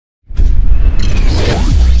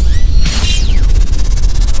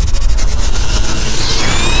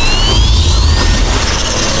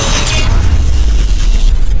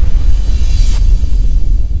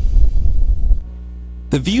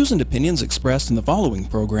views and opinions expressed in the following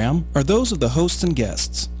program are those of the hosts and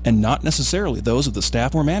guests, and not necessarily those of the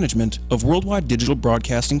staff or management of Worldwide Digital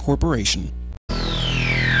Broadcasting Corporation.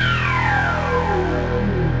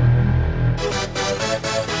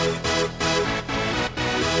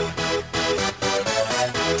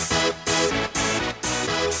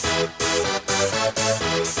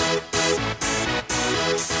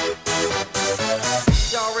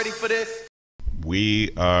 Y'all ready for this? We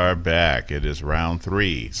are back. It is round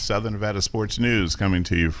 3. Southern Nevada Sports News coming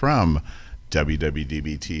to you from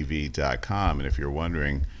WWDBTV.com. And if you're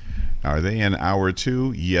wondering, are they in hour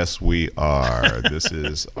 2? Yes, we are. This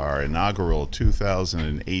is our inaugural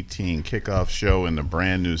 2018 kickoff show in the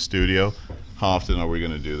brand new studio. How often are we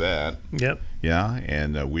going to do that? Yep. Yeah,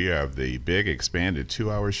 and we have the big expanded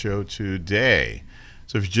 2-hour show today.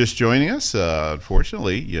 So if you're just joining us,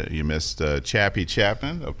 unfortunately, you missed Chappie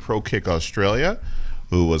Chapman of Pro Kick Australia,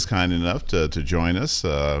 who was kind enough to join us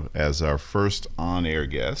as our first on-air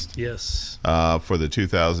guest. Yes. For the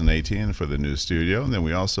 2018 for the new studio. And then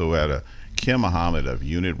we also had Kim Muhammad of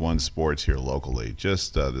Unit 1 Sports here locally.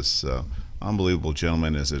 Just this unbelievable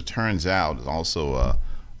gentleman, as it turns out, also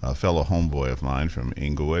a fellow homeboy of mine from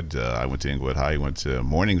Inglewood. I went to Inglewood High. He went to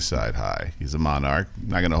Morningside High. He's a Monarch. I'm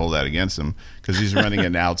not going to hold that against him because he's running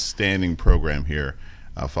an outstanding program here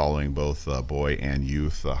following both boy and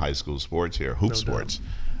youth high school sports here, hoop sports.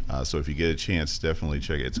 So if you get a chance, definitely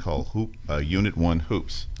check it. It's called Unit 1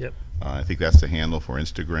 Hoops. Yep. I think that's the handle for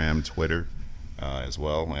Instagram, Twitter as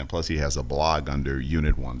well. And plus he has a blog under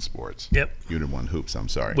Unit 1 Sports. Yep. Unit 1 Hoops, I'm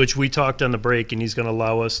sorry. Which we talked on the break, and he's going to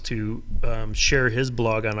allow us to share his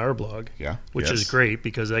blog on our blog. Yeah. Which is great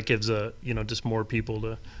because that gives just more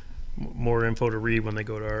people more info to read when they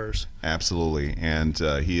go to ours. Absolutely, and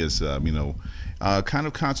he is kind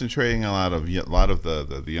of concentrating a lot of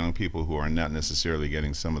the young people who are not necessarily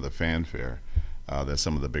getting some of the fanfare that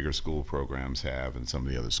some of the bigger school programs have and some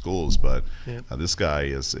of the other schools, but this guy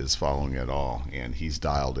is following it all, and he's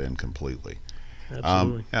dialed in completely.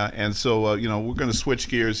 Absolutely. And so we're going to switch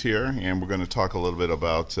gears here, and we're going to talk a little bit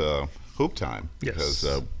about hoop time. Yes.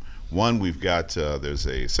 Because one, we've got there's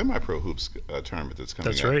a semi-pro hoops tournament that's coming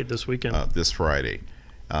up. That's right, this weekend. This Friday.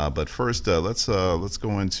 But first, let's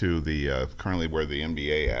go into the currently where the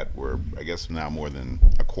NBA at. We're, I guess, now more than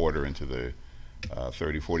a quarter into the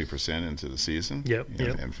 30-40% into the season. Yep.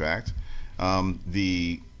 In fact, let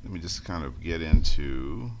me just kind of get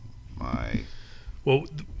into my. Well,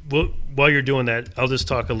 while you're doing that, I'll just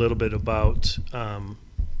talk a little bit about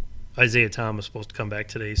Isaiah Thomas supposed to come back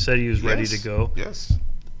today. He said he was ready to go. Yes.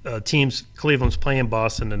 Cleveland's playing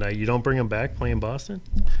Boston tonight. You don't bring him back playing Boston?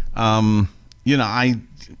 I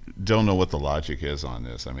don't know what the logic is on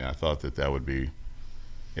this. I mean, I thought that would be,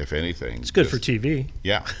 if anything, it's good for TV.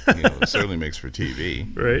 Yeah, it certainly makes for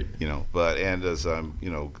TV. Right. But and as I'm,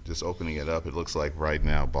 just opening it up, it looks like right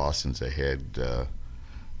now Boston's ahead.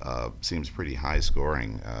 Seems pretty high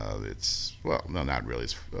scoring. No, not really.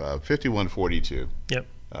 It's 51-42. Yep.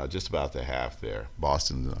 Just about the half there.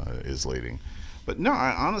 Boston is leading. But no,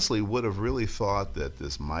 I honestly would have really thought that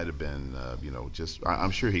this might have been, I'm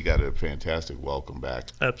sure he got a fantastic welcome back.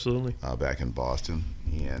 Absolutely. Back in Boston,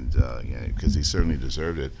 and because he certainly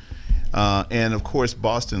deserved it. And of course,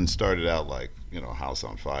 Boston started out like house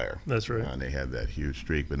on fire. That's right. And they had that huge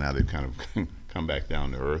streak, but now they've kind of come back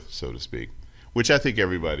down to earth, so to speak, which I think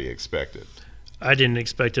everybody expected. I didn't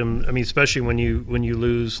expect him. I mean, especially when you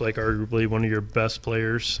lose like arguably one of your best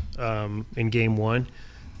players in Game 1.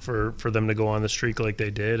 For them to go on the streak like they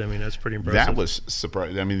did, I mean, that's pretty impressive. That was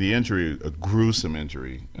surprising. I mean, the injury, a gruesome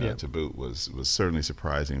injury to boot, was certainly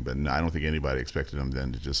surprising. But I don't think anybody expected them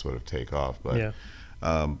then to just sort of take off. But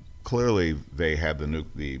clearly, they had the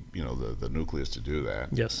nucleus to do that.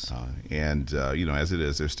 Yes. As it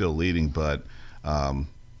is, they're still leading, but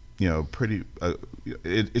pretty.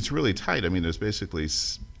 It's really tight. I mean, there's basically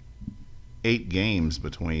 8 games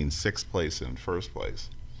between 6th place and 1st place.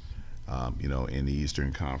 In the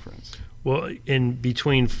Eastern Conference. Well, in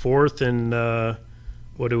between 4th and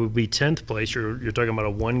what it would be 10th place, you're talking about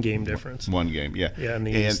a 1-game difference. 1 game, yeah. Yeah, in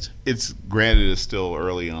the East. It's granted it's still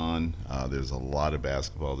early on. There's a lot of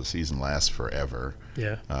basketball. The season lasts forever.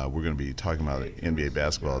 Yeah. We're going to be talking about NBA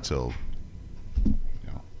basketball until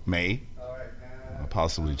May,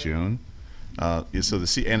 possibly June. So the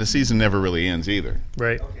season never really ends either.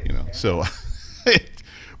 Right. So.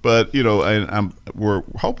 But we're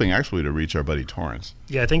hoping actually to reach our buddy Torrance.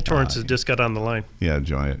 Yeah, I think Torrance has just got on the line. Yeah,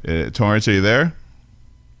 join it. Torrance, are you there?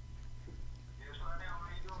 Yes, I am. How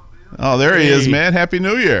you doing, Bill? Oh, there he is, man. Happy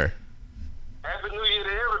New Year. Happy New Year to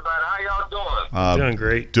everybody. How y'all doing? Doing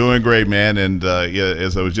great. Doing great, man. And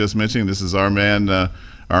as I was just mentioning, this is our man,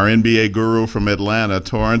 our NBA guru from Atlanta,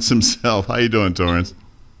 Torrance himself. How you doing, Torrance?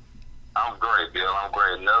 I'm great, Bill. I'm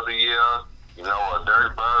great. Another year, a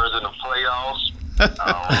Dirty Birds in the playoffs.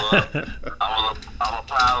 I'm a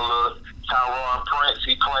pile of Tyrone Prince.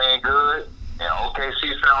 He playing good. And OKC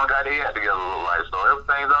finally got their head together a little light, so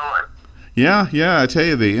everything's all right. Yeah. I tell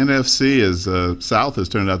you, the NFC is South has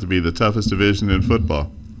turned out to be the toughest division in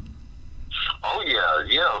football. Oh, yeah.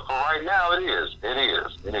 For right now, it is.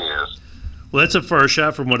 Well, that's a far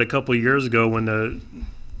shot from a couple of years ago when the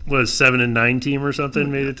 7-9 team or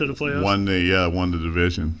something made it to the playoffs. Won the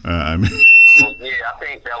division. I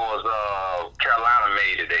think that was Carolina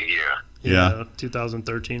made it that year. Yeah,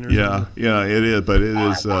 2013 or something. Yeah, it is. But it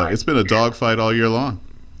is. It's been a dogfight all year long.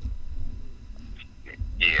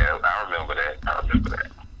 Yeah, I remember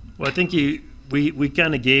that. Well, I think we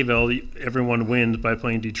kind of gave everyone wins by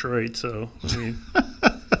playing Detroit. So I mean,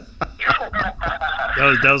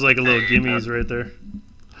 that was like a little gimmies right there.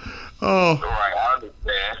 Oh, right.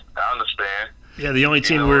 I understand. Yeah, the only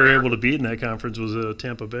team we were able to beat in that conference was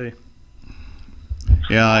Tampa Bay.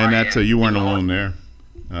 Yeah, and that's you weren't alone there.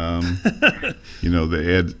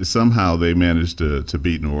 Somehow they managed to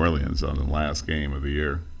beat New Orleans on the last game of the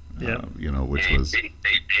year. Yeah. Which was they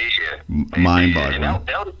mind-boggling. That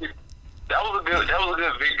was a good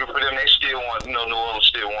victory for them. They still won. New Orleans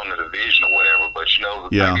still won the division or whatever. But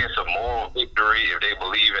I guess a moral victory if they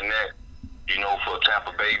believe in that. For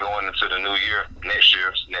Tampa Bay going into the new year next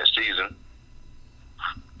season.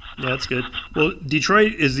 Yeah, that's good. Well,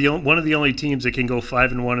 Detroit is one of the only teams that can go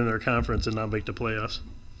 5-1 in their conference and not make the playoffs.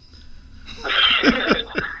 Hey,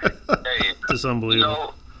 it's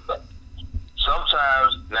unbelievable.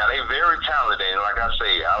 Sometimes now they're very talented, and like I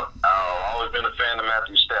say, I've always been a fan of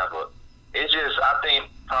Matthew Stafford. It's just I think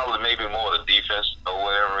probably maybe more the defense or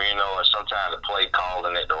whatever, and sometimes the play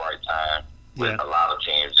calling at the right time with a lot of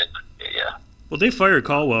teams. Yeah. Well, they fired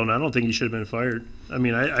Caldwell, and I don't think he should have been fired. I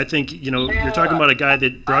mean, I think, you're talking about a guy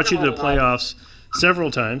that brought you to the playoffs several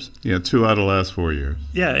times. Yeah, 2 out of the last 4 years.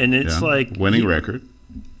 Yeah, and it's like winning record.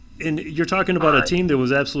 And you're talking about a team that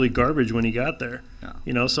was absolutely garbage when he got there.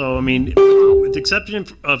 Yeah. So, I mean, with the exception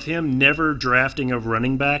of him never drafting a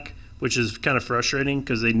running back, which is kind of frustrating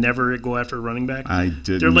because they never go after a running back. I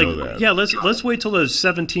didn't know that. Yeah, let's wait till the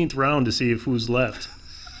 17th round to see who's left.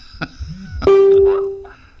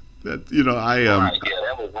 That right,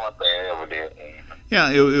 that was one thing I ever did.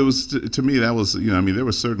 Yeah, it was to me that was there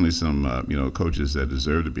were certainly some coaches that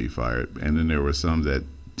deserved to be fired, and then there were some that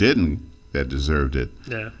didn't that deserved it.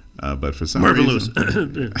 Yeah. But for some Marvin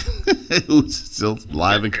reason, who's still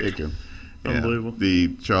live and kicking. Unbelievable.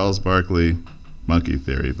 The Charles Barkley monkey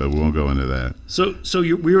theory, but we won't go into that. So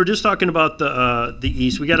we were just talking about the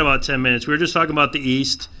East. We got about 10 minutes. We were just talking about the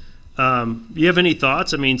East. You have any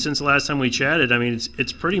thoughts? I mean, since the last time we chatted, I mean,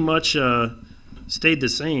 it's pretty much stayed the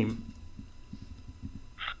same.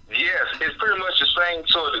 Yes, it's pretty much the same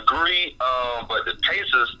to a degree, but the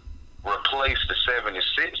Pacers replaced the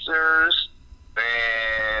 76ers,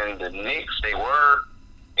 and the Knicks, they were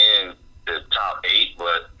in the top 8,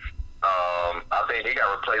 but I think they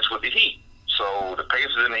got replaced with the Heat. So the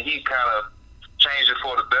Pacers and the Heat kind of changed it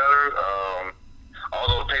for the better.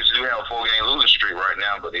 Although the Pacers do have a 4-game losing streak right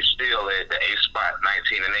now, but they're still at the 8th spot,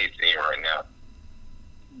 19-18 right now.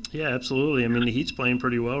 Yeah, absolutely. I mean, the Heat's playing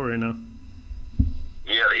pretty well right now.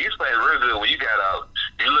 Yeah, the Heat's playing real good. When you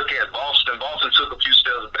look at Boston. Boston took a few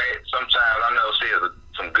steps back. Sometimes I know there's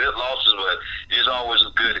some good losses, but it's always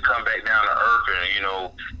good to come back down to earth and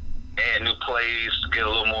add new plays, get a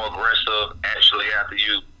little more aggressive. Actually, after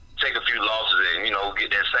you take a few losses and get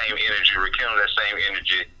that same energy, rekindle that same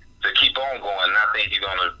energy to keep on going. And I think you're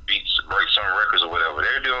going to break some records or whatever.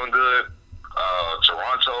 They're doing good.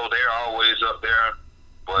 Toronto, they're always up there.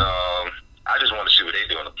 But I just want to see what they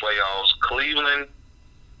do in the playoffs. Cleveland,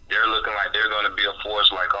 they're looking like they're going to be a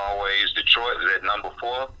force like always. Detroit is at number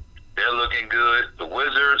 4. They're looking good. The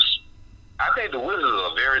Wizards, I think the Wizards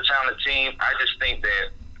are a very talented team. I just think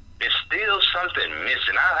that there's still something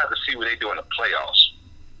missing. I'll have to see what they do in the playoffs.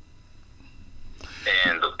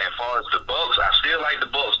 And as far as the Bucks, I still like the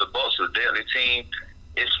Bucks. The Bucks are a deadly team.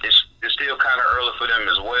 It's still kind of early for them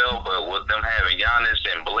as well, but with them having Giannis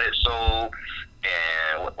and Bledsoe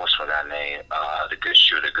and what's that name? The good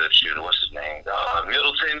shooter. What's his name?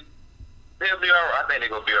 Middleton. They'll be all right. I think they're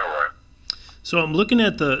gonna be all right. So I'm looking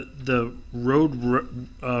at the road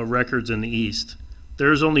records in the East.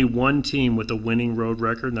 There's only one team with a winning road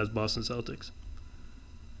record, and that's Boston Celtics.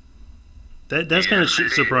 That's kind of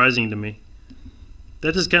surprising to me.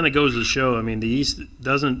 That just kind of goes to show. I mean, the East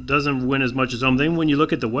doesn't win as much as home. Then when you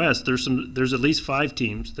look at the West, there's at least 5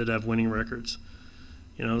 teams that have winning records.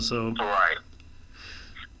 So right.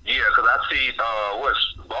 Yeah, because I see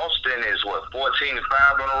Boston is 14-5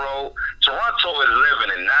 on the road. Toronto is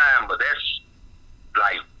 11-9, but that's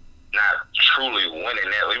like not truly winning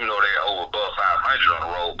that, even though they're over above 500 on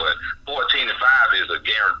the road. But 14-5 is a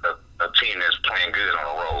team that's playing good on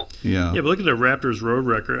the road. Yeah, but look at the Raptors' road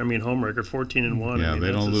record. I mean, home record, 14-1. Yeah, I mean,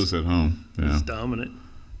 they don't lose at home. Yeah, it's dominant.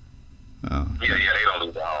 Yeah, they don't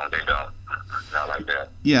lose at home. They don't. Not like that.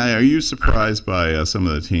 Yeah, are you surprised by some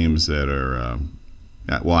of the teams that are?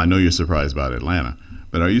 Well, I know you're surprised about Atlanta,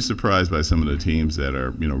 but are you surprised by some of the teams that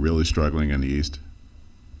are, really struggling in the East?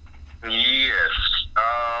 Yes,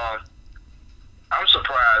 I'm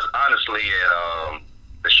surprised honestly at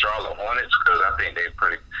the Charlotte Hornets because I think they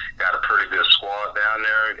got a pretty good squad down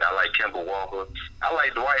there. I like Kemba Walker. I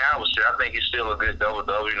like Dwight Howard. I think he's still a good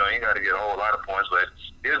double-double. He ain't got to get a whole lot of points, but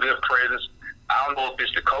he's a good presence. I don't know if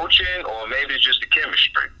it's the coaching or maybe it's just the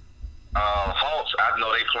chemistry. Hawks, I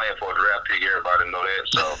know they playing for a draft pick. Everybody know that.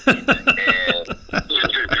 So, and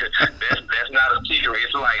that's not a secret.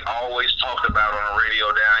 It's like always talked about on the radio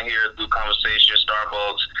down here through conversation,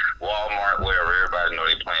 Starbucks, Walmart, wherever. Everybody know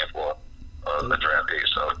they playing for a draft pick.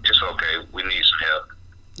 So it's okay. We need some help.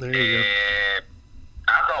 There you go.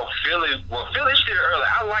 I thought Philly's still early.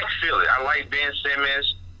 I like Philly. I like Ben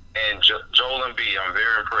Simmons. And Joel Embiid, I'm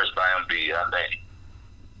very impressed by Embiid. I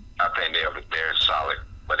think they're solid,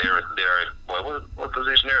 but they're what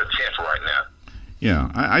position? They're 10th right now.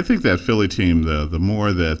 Yeah, I think that Philly team, the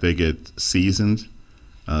more that they get seasoned,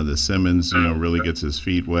 the Simmons, really gets his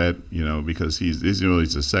feet wet, because he's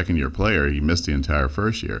a second-year player. He missed the entire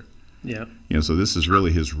first year. Yeah. So this is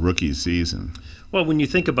really his rookie season. Well, when you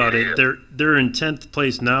think about it, they're in 10th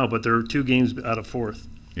place now, but they're 2 games out of 4th.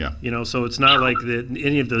 Yeah. So it's not like that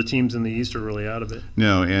any of the teams in the East are really out of it.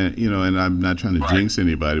 No, and and I'm not trying to jinx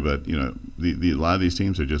anybody, but a lot of these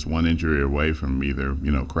teams are just one injury away from either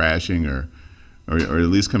crashing or at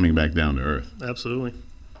least coming back down to earth. Absolutely.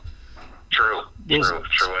 True indeed.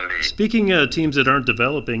 Speaking of teams that aren't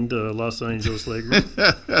developing, the Los Angeles Lakers.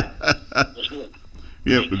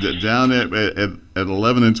 Yeah, down at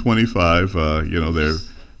 11-25, they're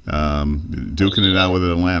duking it out with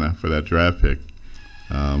Atlanta for that draft pick.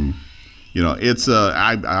 It's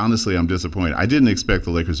honestly I'm disappointed. I didn't expect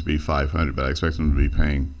the Lakers to be 500, but I expect them to be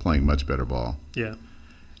playing much better ball. Yeah.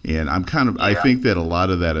 And I think that a lot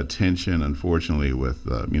of that attention, unfortunately, with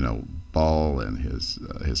Ball and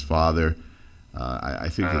his father, I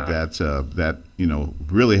think that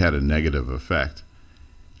really had a negative effect.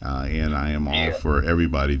 And I am all for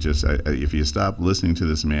everybody. Just if you stop listening to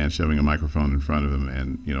this man, shoving a microphone in front of him,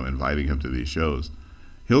 and inviting him to these shows,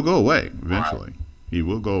 he'll go away eventually. Right. He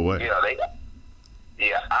will go away.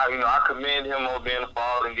 I commend him on being a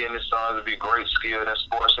father and getting his sons to be great skilled in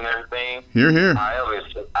sports and everything. Hear. However,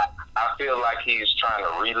 I feel like he's trying to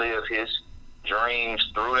relive his dreams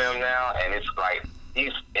through them now, and it's like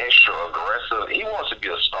he's extra aggressive. He wants to be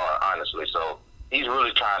a star, honestly. So he's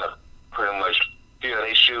really trying to pretty much fill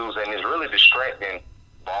their shoes, and it's really distracting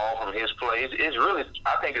Ball from his play. It's really,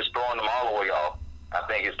 I think it's throwing them all the way off. I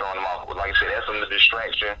think it's throwing them off. Like I said, that's a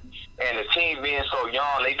distraction. And the team being so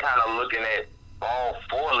young, they kind of looking at Ball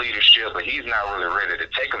for leadership, but he's not really ready to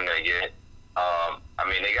take them there yet.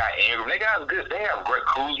 They got Ingram. They have great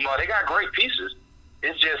Kuzma. They got great pieces.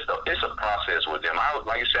 It's just it's a process with them. I would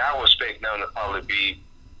expect them to probably be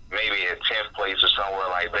maybe at 10th place or somewhere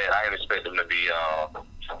like that. I didn't expect them to be,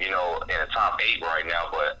 in the top 8 right now,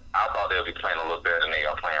 but I thought they'll be playing a little better than they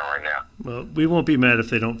are playing right now. Well, we won't be mad if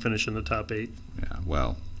they don't finish in the top 8. Yeah,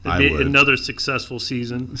 well, it'd be another successful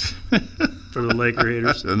season for the Laker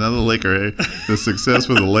haters. The success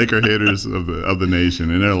for the Laker haters of the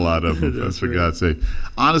nation, and there are a lot of them. For God's sake.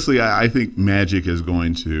 Honestly, I think Magic is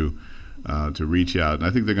going to reach out, and I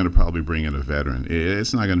think they're going to probably bring in a veteran.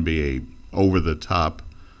 It's not going to be a over-the-top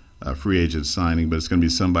free agent signing, but it's going to be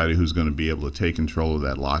somebody who's going to be able to take control of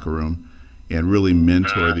that locker room and really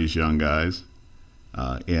mentor these young guys.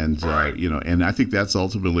 And I think that's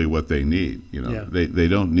ultimately what they need. They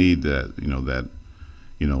don't need that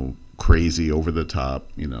crazy over the top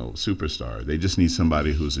superstar. They just need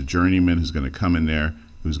somebody who's a journeyman, who's going to come in there,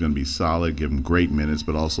 who's going to be solid, give them great minutes,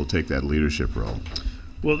 but also take that leadership role.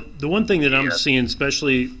 Well, the one thing that I'm seeing,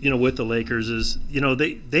 especially with the Lakers, is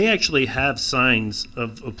they actually have signs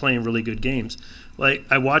of playing really good games. Like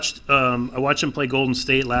I watched them play Golden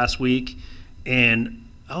State last week, and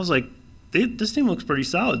I was like, this team looks pretty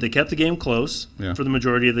solid. They kept the game close for the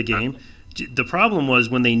majority of the game. The problem was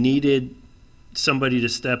when they needed somebody to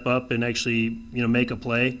step up and actually make a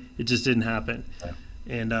play, it just didn't happen.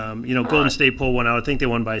 And Golden State pulled one out. I think they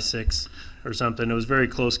won by 6 or something. It was a very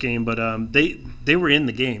close game, but they were in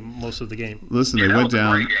the game most of the game. Listen, they went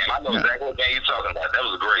down. Great game. I know exactly what game you're talking about. That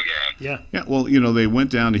was a great game. Yeah. Yeah, well, they went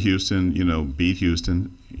down to Houston, beat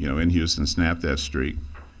Houston, in Houston, snapped that streak,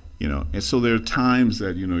 And so there are times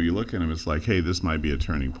that, you look at them, it's like, hey, this might be a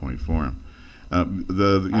turning point for them.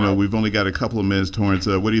 We've only got a couple of minutes, Torrance.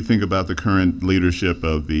 What do you think about the current leadership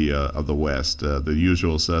of the West, the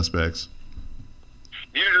usual suspects?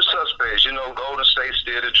 Usual suspects, Golden State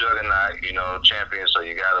still the juggernaut, champion. So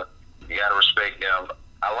you gotta respect them.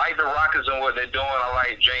 I like the Rockets and what they're doing. I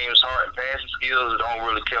like James Harden passing skills. Don't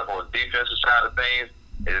really care for the defensive side of things.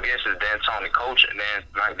 I guess it's D'Antoni coaching,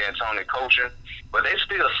 but they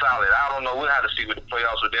still solid. I don't know. We'll have to see what the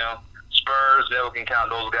playoffs with them. Spurs never can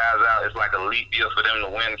count those guys out. It's like a leap year for them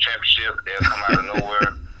to win the championship. They'll come out of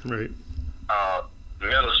nowhere. Right.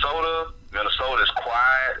 Minnesota is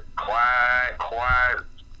quiet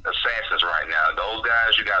assassins right now. Those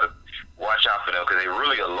guys, you got to watch out for them because they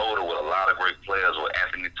really are loaded with a lot of great players with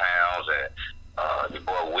Anthony Towns and your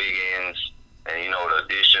boy Wiggins, and the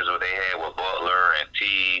additions that they had with Butler and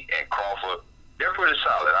T and Crawford. They're pretty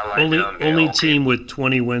solid. I like them. Only team with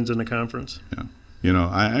 20 wins in the conference. Yeah.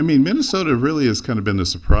 I mean, Minnesota really has kind of been the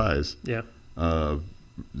surprise. Yeah. The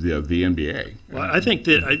NBA. Well, I think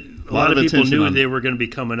that a lot of people knew they were going to be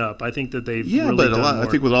coming up. I think that they've really but done more. I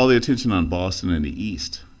think with all the attention on Boston and the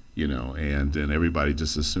East, and everybody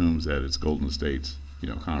just assumes that it's Golden State's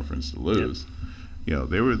conference to lose. Yep.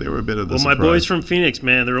 They were a bit of the Well, surprise. my boys from Phoenix,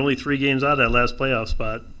 man, they're only 3 games out of that last playoff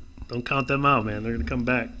spot. Don't count them out, man. They're going to come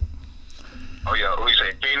back. Oh yeah, who you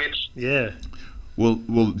say, Phoenix? Yeah. Well,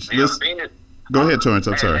 Phoenix. Go ahead, Torrance.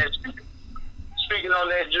 I'm sorry. Speaking on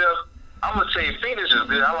that, Jeff, I'm gonna tell you, Phoenix is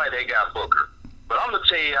good. I like they got Booker, but I'm gonna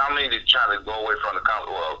tell you, I mean, to try to go away from the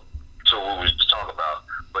to what we was talking about.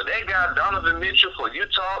 But that guy Donovan Mitchell for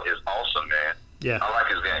Utah is awesome, man. Yeah. I like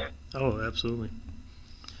his game. Oh, absolutely.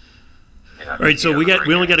 Yeah, all right, so we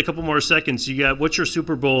only got a couple more seconds. What's your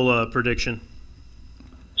Super Bowl prediction?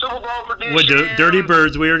 Super Bowl prediction. What, Dirty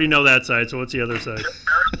Birds? We already know that side. So what's the other side?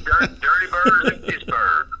 Dirty Birds in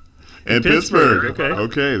Pittsburgh. And Pittsburgh.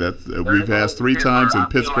 Okay. That's we've asked 3 times, and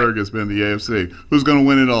Pittsburgh has been the AFC. Who's going to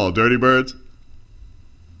win it all? Dirty Birds?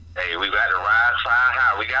 Hey, we got to ride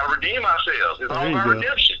high. We got to redeem ourselves. It's all about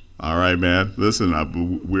redemption. All right, man.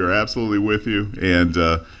 Listen, we're absolutely with you. And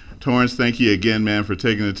Torrance, thank you again, man, for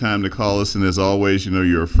taking the time to call us. And as always,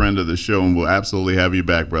 you're a friend of the show, and we'll absolutely have you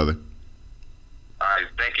back, brother. All right.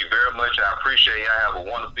 Thank you very much. I appreciate you. I have a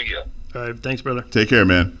wonderful year. All right. Thanks, brother. Take care,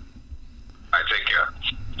 man. All right. Take care.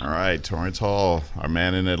 All right, Torrance Hall, our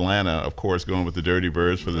man in Atlanta, of course, going with the Dirty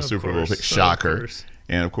Birds for the Super Bowl pick. Shocker.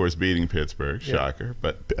 And, of course, beating Pittsburgh. Shocker.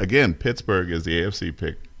 But, again, Pittsburgh is the AFC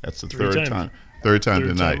pick. That's the third time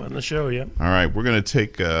tonight. Time on the show, yeah. All right, we're going to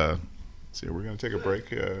take we're going to take a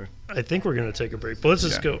break. I think we're going to take a break. But let's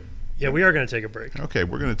just go. Yeah, we are going to take a break. Okay,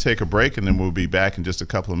 we're going to take a break, and then we'll be back in just a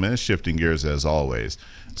couple of minutes, shifting gears as always.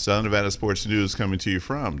 Southern Nevada Sports News coming to you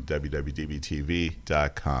from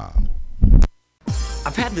WWDBTV.com.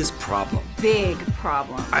 I've had this problem. Big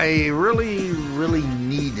problem. I really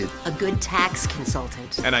needed a good tax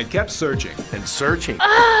consultant. And I kept searching and searching.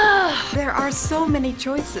 There are so many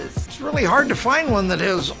choices. It's really hard to find one that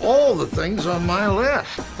has all the things on my list.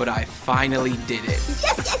 But I finally did it.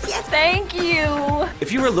 Yes. Thank you.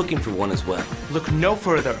 If you were looking for one as well, look no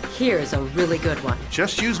further. Here's a really good one.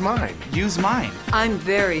 Just use mine. Use mine. I'm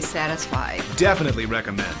very satisfied. Definitely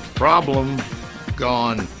recommend. Problem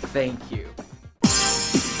gone. Thank you.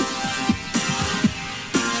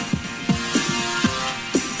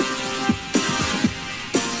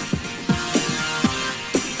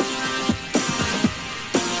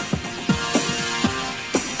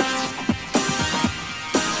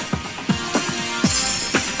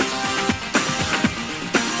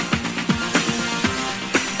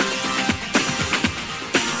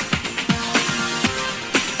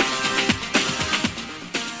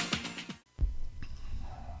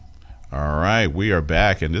 We are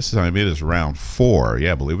back, and this time it is round 4.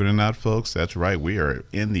 Yeah, believe it or not, folks, that's right. We are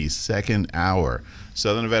in the second hour.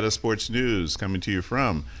 Southern Nevada Sports News coming to you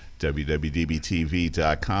from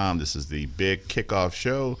WWDBTV.com. This is the big kickoff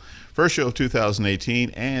show, first show of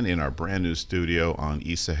 2018, and in our brand new studio on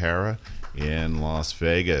East Sahara in Las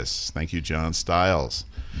Vegas. Thank you, John Stiles.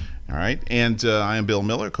 All right, and I am Bill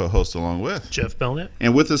Miller, co-host along with Jeff Belknap.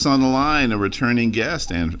 And with us on the line, a returning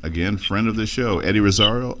guest and, again, friend of the show, Eddie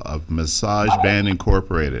Razzario of Massage Band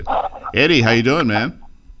Incorporated. Eddie, how you doing, man?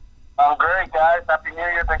 I'm great, guys. Happy New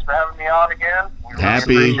Year. Thanks for having me on again.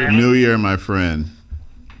 Happy New Year, my friend.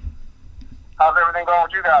 How's everything going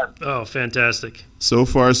with you guys? Oh, fantastic. So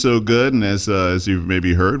far, so good. And as you've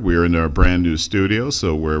maybe heard, we're in our brand new studio,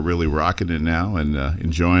 so we're really rocking it now and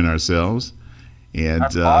enjoying ourselves. And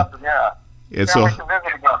That's awesome, yeah. It's Can't wait to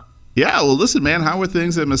visit again. yeah. Well, listen, man, how are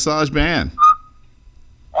things at Massage Band?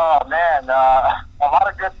 Oh man, a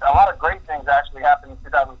lot of great things actually happened in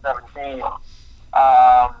 2017. We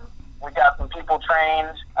got some people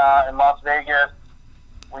trained in Las Vegas.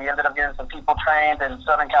 We ended up getting some people trained in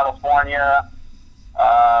Southern California.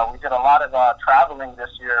 We did a lot of traveling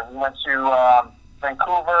this year. We went to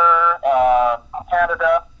Vancouver,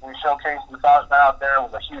 Canada. We showcased Massage Band out there. It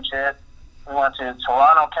was a huge hit. We went to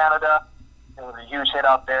Toronto, Canada. It was a huge hit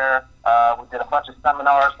out there. We did a bunch of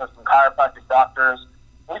seminars with some chiropractic doctors.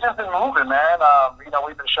 We've just been moving, man.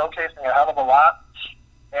 We've been showcasing a hell of a lot.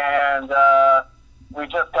 And we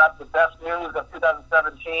just got the best news of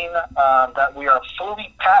 2017 that we are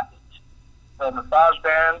fully patented. The Massage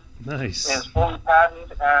Band is fully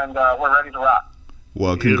patented, and we're ready to rock.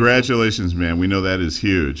 Well, congratulations, man. We know that is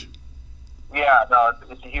huge. Yeah, no,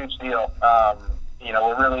 it's a huge deal.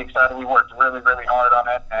 We're really excited. We worked really, really hard on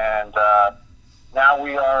it, and now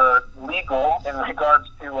we are legal in regards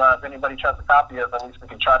to if anybody tries to copy us, at least we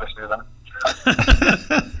can try to sue them.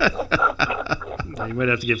 You might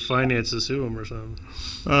have to get finance to sue them or something.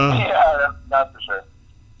 Yeah, that's for sure.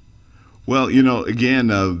 Well, again,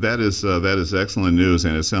 that is excellent news,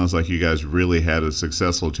 and it sounds like you guys really had a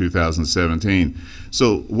successful 2017.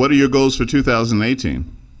 So what are your goals for 2018?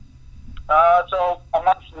 So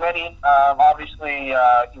amongst many, obviously,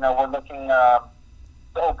 we're looking to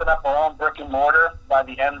open up our own brick and mortar by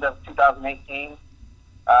the end of 2018.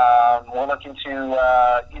 We're looking to,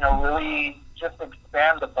 really just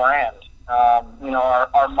expand the brand.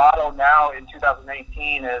 Our motto now in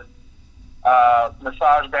 2018 is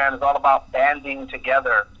Massage Band is all about banding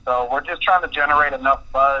together. So we're just trying to generate enough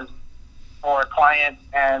buzz for clients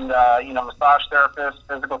and, massage therapists,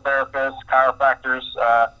 physical therapists, chiropractors,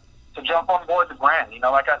 to jump on board the brand.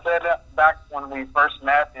 Like I said back when we first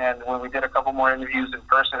met and when we did a couple more interviews in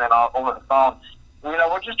person and over the phone,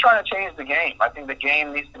 we're just trying to change the game. I think the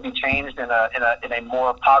game needs to be changed in a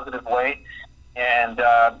more positive way. And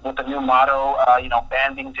with the new motto,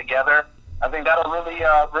 banding together, I think that'll really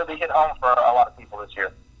hit home for a lot of people this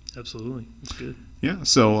year. Absolutely, that's good. Yeah.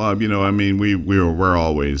 So we're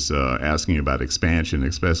always asking about expansion,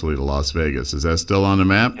 especially to Las Vegas. Is that still on the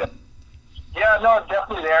map? Yeah, no, it's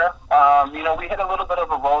definitely there. We hit a little bit of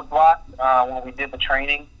a roadblock when we did the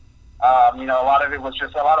training. A lot of it was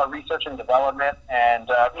just a lot of research and development, and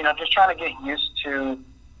just trying to get used to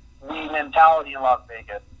the mentality in Las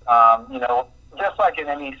Vegas. Just like in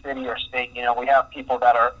any city or state, we have people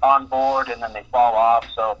that are on board and then they fall off.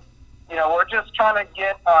 So, we're just trying to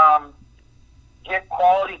get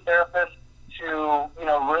quality therapists to,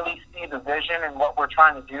 really see the vision and what we're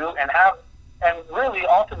trying to do and really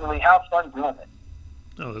ultimately have fun doing it.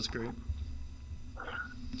 Oh, that's great.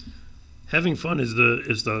 Having fun is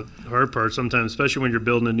the hard part sometimes, especially when you're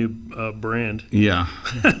building a new brand. Yeah.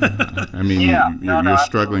 You're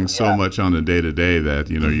struggling so much on the day-to-day that,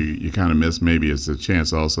 you kind of miss maybe it's a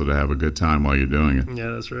chance also to have a good time while you're doing it.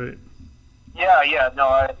 Yeah, that's right. Yeah. No,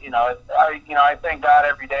 I thank God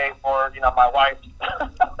every day for, my wife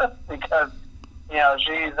because,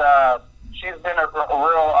 she's been a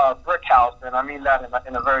real brick house, and I mean that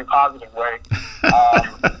in a very positive way.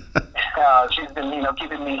 She's been,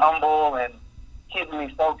 keeping me humble and keeping me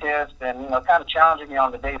focused and, kind of challenging me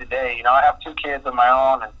on the day-to-day. I have 2 kids of my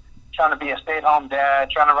own and trying to be a stay-at-home dad,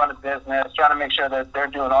 trying to run a business, trying to make sure that they're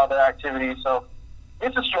doing all their activities. So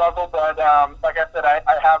it's a struggle, but like I said, I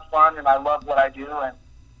have fun and I love what I do. And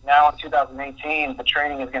now in 2018, the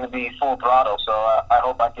training is going to be full throttle. So I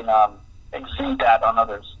hope I can exude that on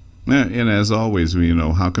others. Yeah, and as always,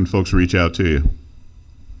 how can folks reach out to you?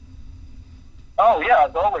 Oh, yeah,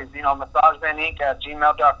 as always,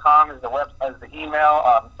 MassageBandInc@gmail.com is the email,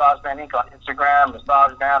 MassageBandInc on Instagram,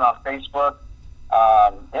 MassageBand on Facebook.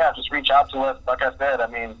 Just reach out to us. Like I said,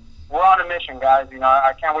 we're on a mission, guys.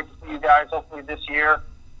 I can't wait to see you guys hopefully this year.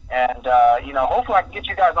 And, hopefully I can get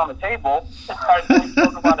you guys on the table. I know we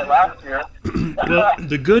spoke about it last year. Well,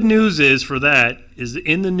 the good news is for that is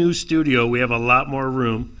in the new studio, we have a lot more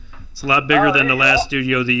room. It's a lot bigger than the last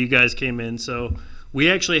studio that you guys came in. So we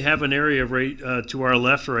actually have an area right to our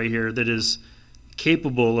left right here that is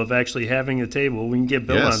capable of actually having a table. We can get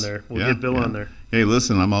Bill on there. We'll get Bill on there. Hey,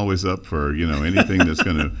 listen, I'm always up for, anything that's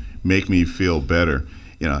going to make me feel better.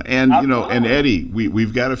 And Eddie,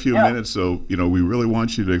 we've got a few minutes, so we really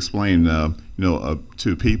want you to explain, to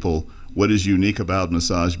people what is unique about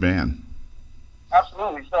Massage Band.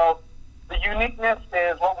 Absolutely. So the uniqueness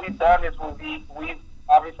is what we've done is we've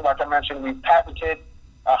obviously, like I mentioned, we've patented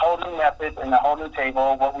a whole new method and a whole new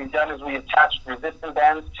table. What we've done is we attached resistance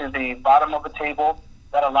bands to the bottom of the table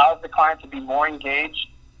that allows the client to be more engaged.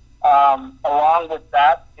 Along with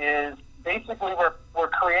that is basically we're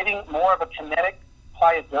creating more of a kinetic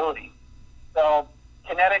pliability. So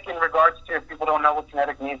kinetic in regards to, if people don't know what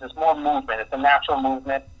kinetic means, it's more movement. It's a natural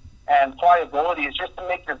movement. And pliability is just to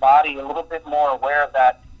make your body a little bit more aware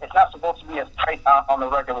that it's not supposed to be as tight on a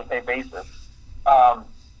regular day basis.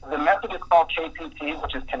 The method is called KPT,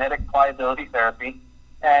 which is kinetic pliability therapy.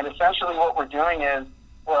 And essentially what we're doing is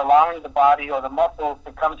we're allowing the body or the muscles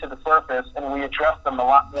to come to the surface, and we address them a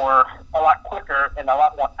lot quicker and a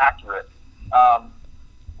lot more accurate.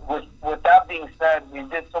 With that being said, we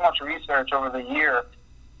did so much research over the year.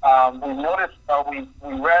 We noticed,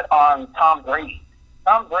 we read on Tom Brady.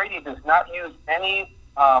 Tom Brady does not use any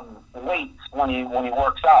weights when he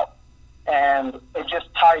works out. And it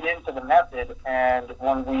just tied into the method. And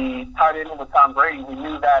when we tied in with Tom Brady, we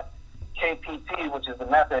knew that KPT, which is the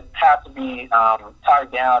method, had to be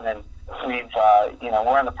tied down. And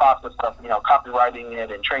we're in the process of, copywriting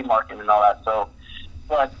it and trademarking and all that. So,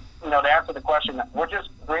 but, to answer the question, we're just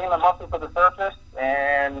bringing the muscle to the surface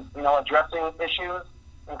and, addressing issues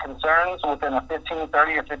and concerns within a 15,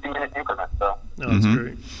 30, or 50-minute increment. So, that's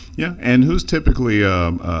great. Yeah, and who's typically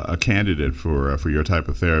a candidate for your type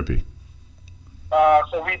of therapy?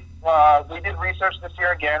 So we did research this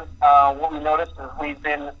year again. What we noticed is we've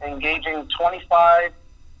been engaging 25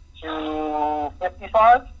 to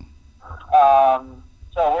 55.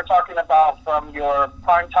 So we're talking about from your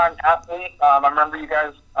primetime athlete. I remember you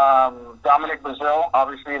guys, Dominic Brazil,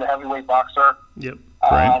 obviously the heavyweight boxer. Yep.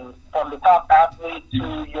 Right. From the top athlete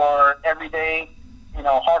to your everyday,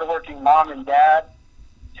 hardworking mom and dad,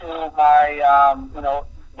 to my,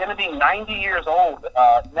 going to be 90 years old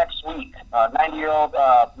next week, 90-year-old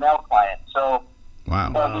male client. So wow.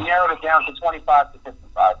 We narrowed it down to 25 to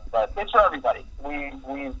 55, but it's for everybody. We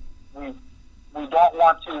don't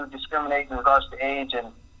want to discriminate in regards to age and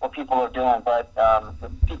what people are doing, but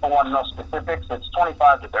if people want to know specifics, it's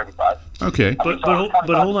 25 to 35. Okay. But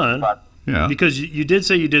hold on. Yeah. Because you did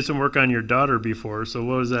say you did some work on your daughter before, so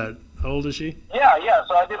what was that? How old is she? Yeah.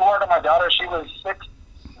 So I did work on my daughter. She was 6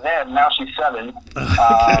 then, now she's 7.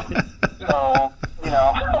 So,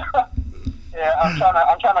 yeah, I'm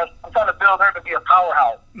trying to build her to be a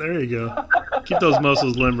powerhouse. There you go. Keep those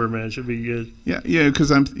muscles limber, man. Should be good. Yeah, because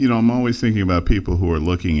I'm always thinking about people who are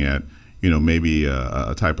looking at, maybe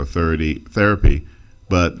a type of therapy,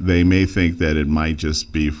 but they may think that it might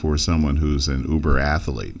just be for someone who's an uber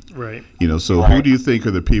athlete. Right. So Right. Who do you think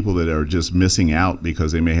are the people that are just missing out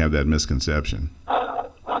because they may have that misconception?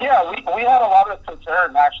 Yeah, we had a lot of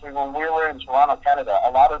concern, actually, when we were in Toronto, Canada.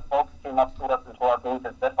 A lot of folks came up to us into our booth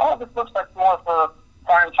and said, this looks like more for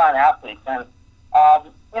prime-time athletes. And,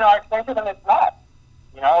 I explained to them it's not.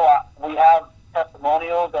 We have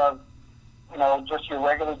testimonials of, just your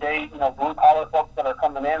regular day, blue-collar folks that are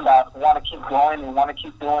coming in that want to keep going and want to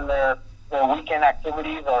keep doing their weekend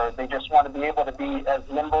activities, or they just want to be able to be as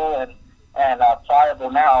nimble and pliable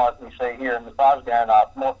now, as we say here in massage band,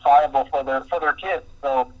 more pliable for their kids.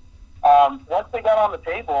 So once they got on the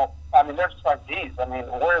table, they're just like, geez,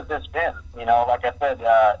 where has this been? Like I said,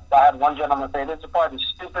 I had one gentleman say, this is probably the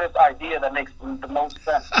stupidest idea that makes the most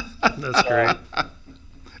sense. That's great.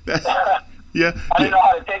 Yeah. I didn't know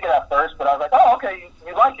how to take it at first, but I was like, oh, okay,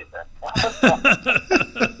 you like it then.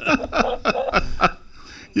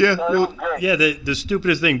 Yeah. So it was great. Yeah, the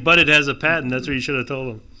stupidest thing, but it has a patent. That's what you should have told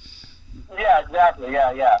them. Yeah, exactly.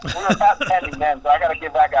 Yeah. We were patent pending then, so I got to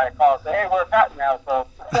give that guy a call and say, hey, we're a patent now, so.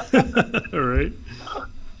 All right.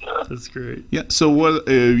 That's great. Yeah. So what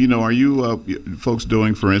are you folks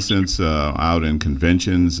doing, for instance, out in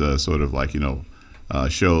conventions, sort of like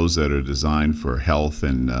shows that are designed for health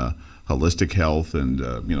and holistic health and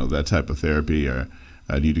that type of therapy? Or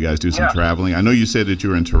do you guys do some traveling? I know you said that you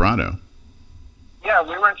were in Toronto. Yeah,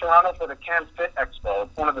 we were in Toronto for the Cannes Fit Expo.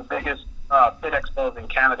 It's one of the biggest fit expos in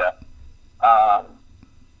Canada.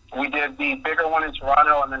 We did the bigger one in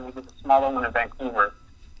Toronto, and then we did the smaller one in Vancouver.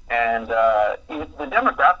 And the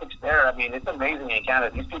demographics there, it's amazing in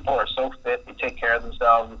Canada. These people are so fit. They take care of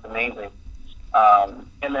themselves. It's amazing.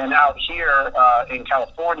 And then out here in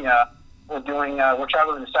California, we're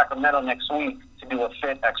traveling to Sacramento next week to do a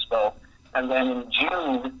fit expo. And then in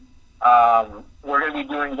June, we're going to be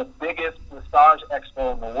doing the biggest massage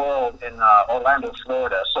expo in the world in Orlando,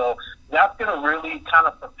 Florida. So that's going to really kind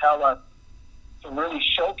of propel us to really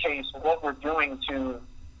showcase what we're doing to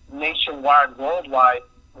nationwide, worldwide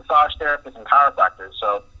massage therapists and chiropractors.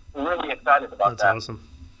 So we're really excited about that. That's awesome.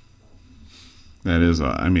 That is,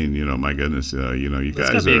 I mean, my goodness, you guys are. It's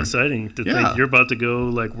gonna be exciting to think you're about to go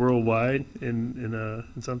like worldwide in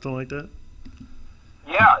something like that.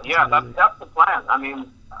 Yeah, that's the plan. I mean,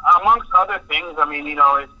 amongst other things, I mean,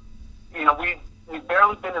 we've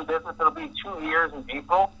barely been in business. It'll be 2 years in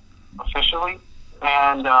April officially,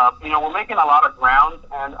 and we're making a lot of ground.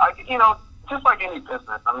 And just like any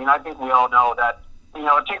business, I mean, I think we all know that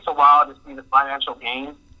it takes a while to see the financial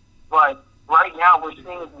gain, but right now we're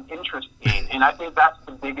seeing an interest gain, and I think that's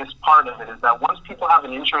the biggest part of it. Is that once people have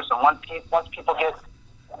an interest, and once people get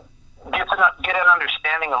an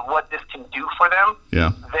understanding of what this can do for them,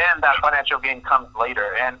 then that financial gain comes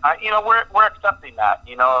later. And we're accepting that.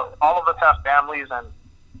 All of us have families, and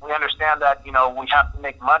we understand that we have to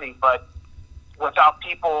make money, but without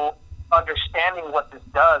people understanding what this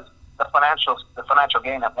does, the financial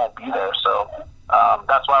gain that won't be there. So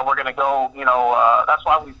that's why we're going to go. That's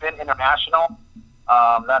why we've been international.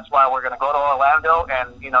 That's why we're going to go to Orlando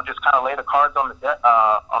and just kind of lay the cards on the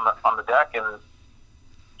deck and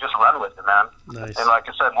just run with it, man. Nice. And like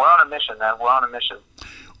I said, we're on a mission, man. We're on a mission.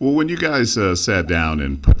 Well, when you guys sat down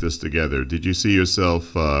and put this together, did you see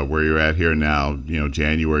yourself where you're at here now,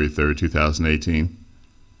 January 3rd, 2018?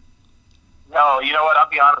 No, you know what? I'll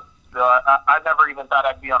be honest. I never even thought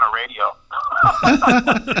I'd be on a radio.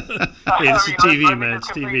 It's TV, man. It's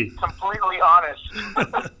TV. Completely honest.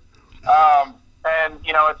 And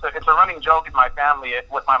it's a running joke in my family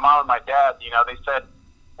with my mom and my dad. They said,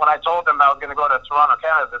 when I told them I was going to go to Toronto,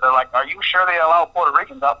 Canada, they're like, "Are you sure they allow Puerto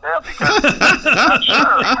Ricans out there?" Because I'm not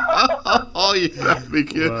sure. Oh, you got to be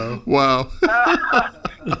kidding! Wow. So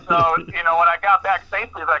when I got back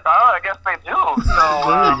safely, like, oh, I guess they do. So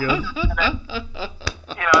there you go.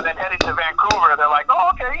 And then heading to Vancouver, they're like, "Oh,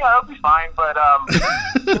 okay, yeah, it'll be fine." But to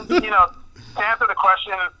answer the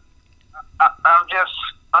question,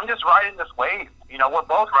 I'm just riding this wave. We're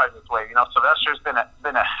both riding this wave. Sylvester's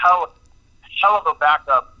been a hell of a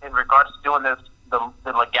backup in regards to doing this, the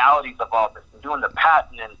legalities of all this, and doing the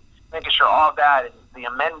patent and making sure all that and the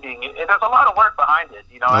amending. There's a lot of work behind it.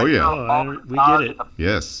 We get it.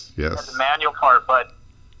 Yes. The manual part, but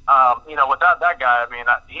without that guy, I mean,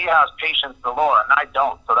 he has patience galore, and I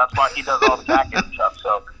don't. So that's why he does all the back end stuff.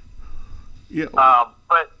 So,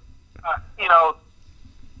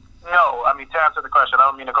 no. I mean, to answer the question, I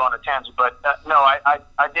don't mean to go on a tangent, but no, I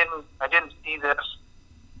didn't see this.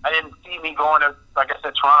 I didn't see me going to, like I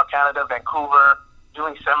said, Toronto, Canada, Vancouver,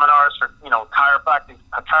 doing seminars for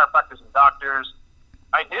chiropractors and doctors.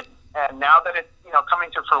 I didn't, and now that it's coming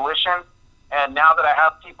to fruition, and now that I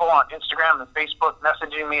have people on Instagram and Facebook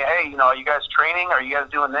messaging me, hey, are you guys training? Are you guys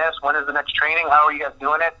doing this? When is the next training? How are you guys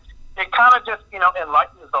doing it? It kind of just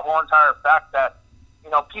enlightens the whole entire fact that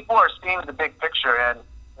people are seeing the big picture, and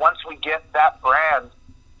once we get that brand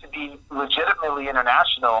to be legitimately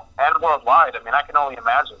international and worldwide, I mean, I can only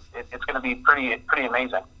imagine it's going to be pretty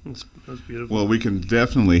amazing. That's beautiful. Well, we can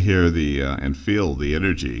definitely hear and feel the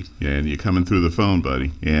energy, and you're coming through the phone,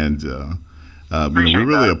 buddy, and we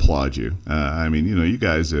really applaud you. I mean, you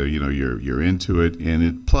guys, you're into it,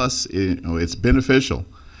 and plus, it's beneficial,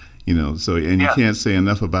 So, and you can't say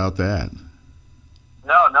enough about that.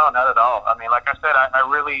 No, not at all. I mean, like I said, I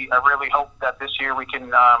really hope that this year we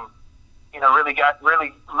can,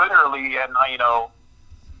 really literally and,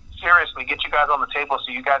 seriously get you guys on the table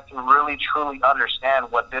so you guys can really, truly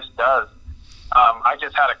understand what this does. I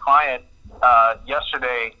just had a client on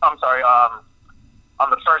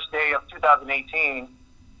the first day of 2018,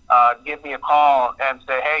 give me a call and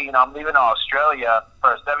say, hey, I'm leaving to Australia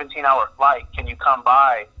for a 17-hour flight. Can you come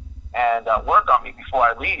by and work on me before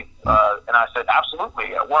I leave? And I said,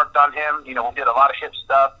 absolutely. I worked on him. We did a lot of hip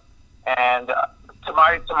stuff. And to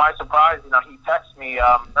my surprise, he texted me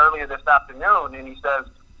earlier this afternoon, and he says,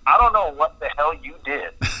 I don't know what the hell you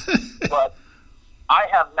did, but I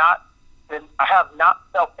have not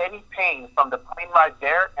felt any pain from the plane ride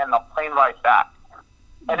there and the plane ride back.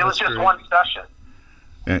 And it was just great. One session.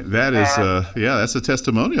 And that is, that's a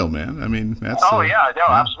testimonial, man. I mean, that's. Absolutely. I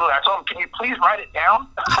told him, can you please write it down?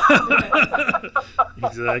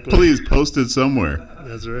 Exactly. Please post it somewhere.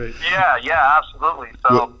 That's right. Yeah, absolutely.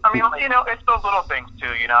 So, I mean, it's those little things too.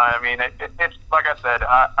 I mean, it's like I said,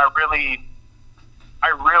 I really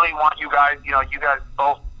want you guys, you guys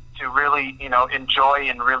both to really, enjoy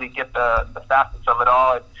and really get the facets of it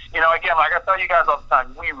all. And, again, like I tell you guys all the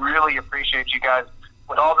time, we really appreciate you guys.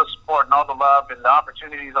 With all the support and all the love and the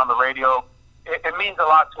opportunities on the radio, it means a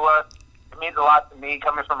lot to us. It means a lot to me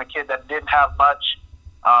coming from a kid that didn't have much.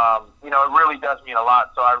 It really does mean a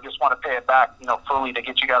lot. So I just want to pay it back, fully to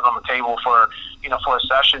get you guys on the table for a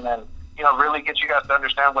session and, really get you guys to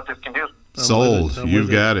understand what this can do. Sold. You've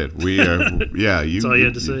got it. We are. Yeah, That's all you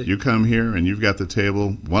had to say. You come here and you've got the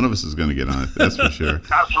table. One of us is going to get on it. That's for sure.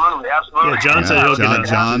 Absolutely. Yeah, John said he'll get on it.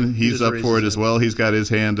 John, he's up for it as well. He's got his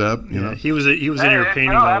hand up. You know, he was in here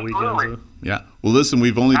painting all weekend. So. Yeah. Well, listen,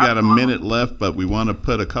 we've only got a minute left, but we want to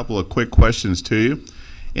put a couple of quick questions to you,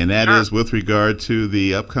 and that is with regard to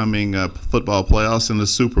the upcoming football playoffs and the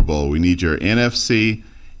Super Bowl. We need your NFC,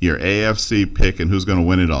 your AFC pick, and who's going to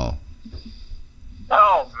win it all.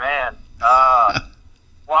 Oh man.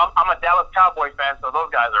 Well, I'm a Dallas Cowboy fan, so those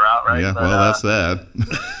guys are out, right? Yeah, but, well, that's that.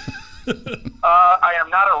 I am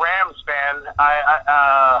not a Rams fan.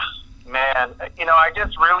 Man, you know, I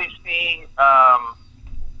just really see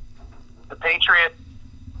the Patriots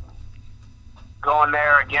going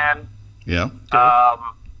there again. Yeah.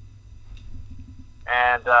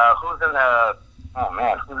 And who's in the? Oh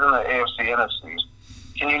man, who's in the AFC, NFC?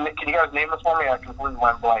 Can you guys name it for me? I completely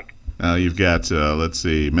went blank. You've got, let's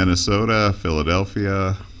see, Minnesota,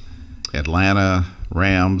 Philadelphia, Atlanta,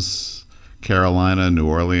 Rams, Carolina, New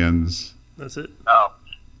Orleans. That's it. Oh,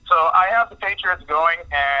 so I have the Patriots going,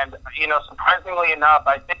 and you know, surprisingly enough,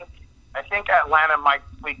 I think Atlanta might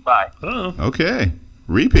squeak by. Oh. Okay.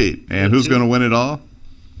 Repeat. And who's going to win it all?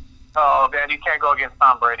 Oh man, you can't go against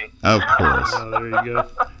Tom Brady. Of course. Oh, there you go.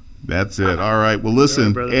 That's it. All right. Well,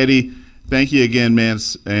 listen, Eddie. Thank you again, man.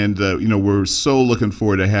 And, you know, we're so looking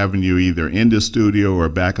forward to having you either in the studio or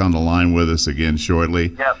back on the line with us again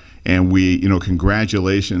shortly. Yep. And we, you know,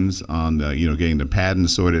 congratulations on, you know, getting the patent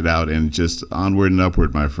sorted out and just onward and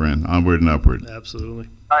upward, my friend. Onward and upward. Absolutely.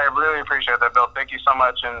 I really appreciate that, Bill. Thank you so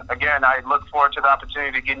much. And, again, I look forward to the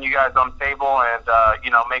opportunity of getting you guys on the table and,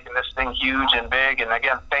 you know, making this thing huge and big. And,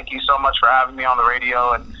 again, thank you so much for having me on the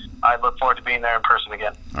radio. And I look forward to being there in person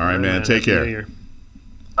again. All right, man. Take care.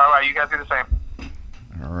 All right, you guys do the same.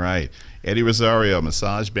 All right. Eddie Razzario,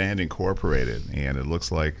 Massage Band Incorporated. And it looks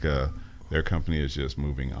like their company is just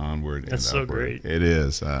moving onward and upward. That's so great. It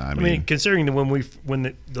is. I mean, considering that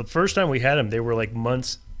when the first time we had them, they were like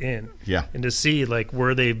months in. Yeah. And to see like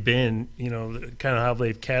where they've been, you know, kind of how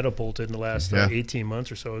they've catapulted in the last 18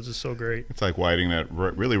 months or so, it's just so great. It's like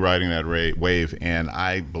really riding that wave.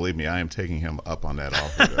 And believe me, I am taking him up on that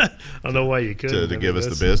offer. I don't know why you couldn't. To give us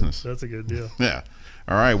the business. That's a good deal. Yeah.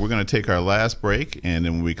 All right, we're going to take our last break, and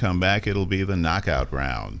then when we come back, it'll be the knockout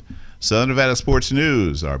round. Southern Nevada Sports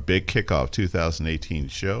News, our big kickoff 2018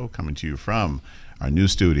 show, coming to you from our new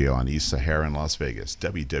studio on East Sahara in Las Vegas,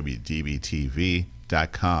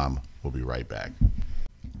 WWDBTV.com. We'll be right back.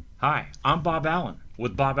 Hi, I'm Bob Allen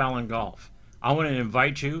with Bob Allen Golf. I want to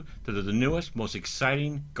invite you to the newest, most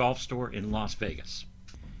exciting golf store in Las Vegas.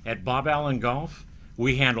 At Bob Allen Golf,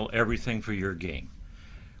 we handle everything for your game.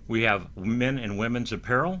 We have men and women's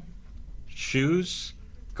apparel, shoes,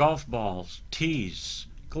 golf balls, tees,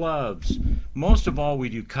 gloves. Most of all, we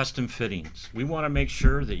do custom fittings. We want to make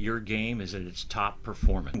sure that your game is at its top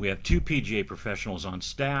performance. We have 2 PGA professionals on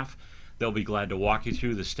staff. They'll be glad to walk you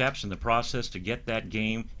through the steps and the process to get that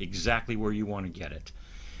game exactly where you want to get it.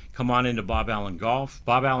 Come on into Bob Allen Golf.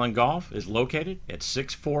 Bob Allen Golf is located at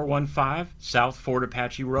 6415 South Fort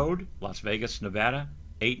Apache Road, Las Vegas, Nevada,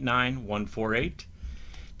 89148.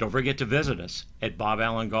 Don't forget to visit us at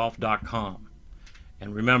boballengolf.com.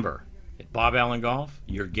 And remember, at Bob Allen Golf,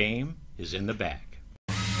 your game is in the bag.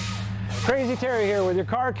 Crazy Terry here with your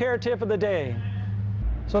car care tip of the day.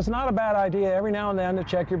 So it's not a bad idea every now and then to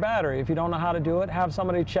check your battery. If you don't know how to do it, have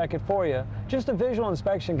somebody check it for you. Just a visual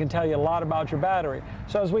inspection can tell you a lot about your battery.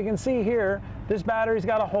 So as we can see here, this battery's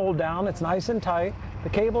got a hold down. It's nice and tight. The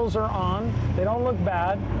cables are on. They don't look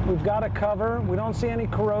bad. We've got a cover. We don't see any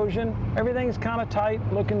corrosion. Everything's kind of tight,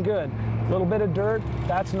 looking good. A little bit of dirt,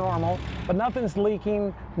 that's normal, but nothing's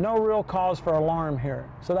leaking. No real cause for alarm here.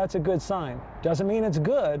 So that's a good sign. Doesn't mean it's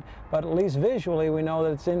good, but at least visually we know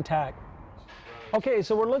that it's intact. Okay,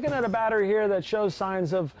 so we're looking at a battery here that shows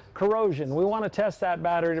signs of corrosion. We want to test that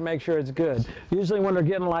battery to make sure it's good. Usually when they're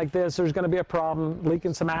getting like this, there's going to be a problem,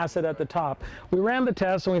 leaking some acid at the top. We ran the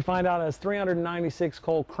test and we find out it has 396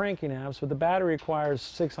 cold cranking amps, but the battery requires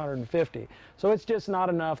 650. So it's just not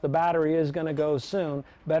enough. The battery is going to go soon.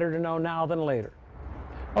 Better to know now than later.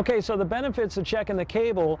 Okay, so the benefits of checking the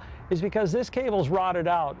cable is because this cable's rotted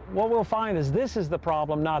out. What we'll find is this is the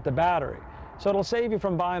problem, not the battery. So it'll save you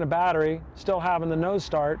from buying a battery, still having the no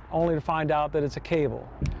start, only to find out that it's a cable.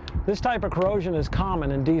 This type of corrosion is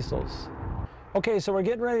common in diesels. Okay, so we're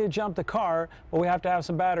getting ready to jump the car, but we have to have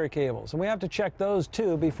some battery cables. And we have to check those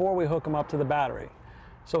too before we hook them up to the battery.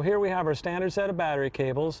 So here we have our standard set of battery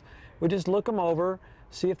cables. We just look them over,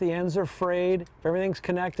 see if the ends are frayed, if everything's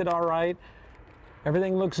connected all right.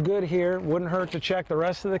 Everything looks good here. Wouldn't hurt to check the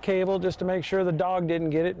rest of the cable just to make sure the dog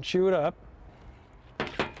didn't get it and chew it up.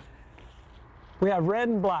 We have red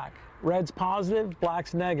and black. Red's positive,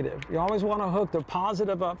 black's negative. You always want to hook the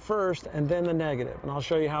positive up first and then the negative. And I'll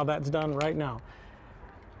show you how that's done right now.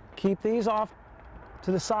 Keep these off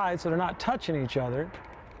to the side so they're not touching each other.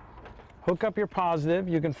 Hook up your positive.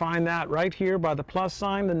 You can find that right here by the plus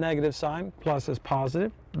sign, the negative sign. Plus is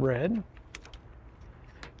positive, red.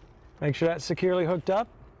 Make sure that's securely hooked up.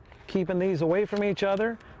 Keeping these away from each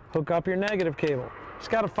other. Hook up your negative cable. Just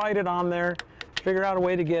got to fight it on there. Figure out a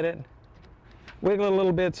way to get it. Wiggle it a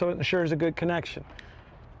little bit so it ensures a good connection.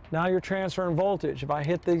 Now you're transferring voltage. If I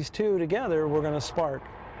hit these two together, we're going to spark.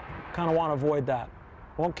 Kind of want to avoid that.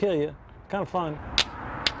 Won't kill you. Kind of fun.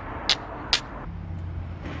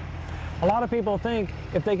 A lot of people think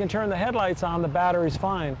if they can turn the headlights on, the battery's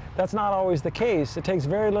fine. That's not always the case. It takes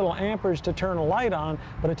very little amperage to turn a light on,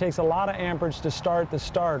 but it takes a lot of amperage to start the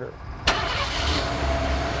starter.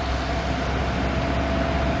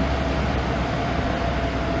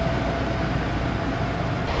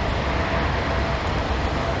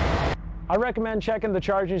 I recommend checking the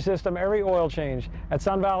charging system every oil change. At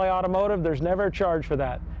Sun Valley Automotive, there's never a charge for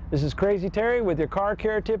that. This is Crazy Terry with your car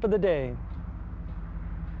care tip of the day.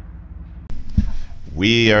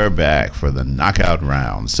 We are back for the knockout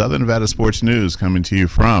round. Southern Nevada Sports News coming to you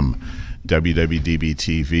from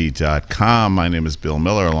WWDBTV.com. My name is Bill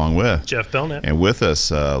Miller, along with Jeff Belknap. And with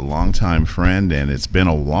us, a longtime friend, and it's been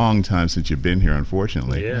a long time since you've been here,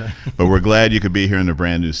 unfortunately. Yeah. But we're glad you could be here in the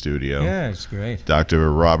brand new studio. Yeah, it's great. Dr.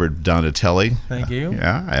 Robert Donatelli. Thank you.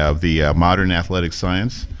 Yeah, I have the Modern Athletic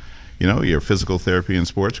Science, your physical therapy and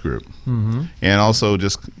sports group. Mm-hmm. And also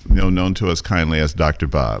just, known to us kindly as Dr.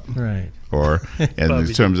 Bob. Right. Or, in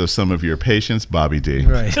terms of some of your patients, Bobby D.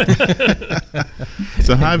 Right.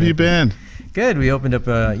 So how have you been? Good. We opened up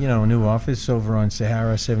a new office over on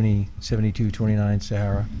Sahara, 7229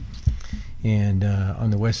 Sahara, and on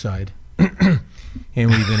the west side. And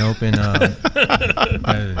we've been open on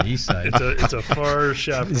the east side. It's a far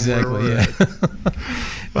shot from exactly, where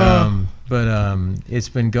we're at. But it's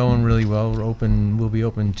been going really well. We'll be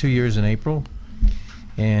open 2 years in April,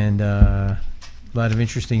 and a lot of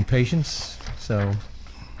interesting patients, so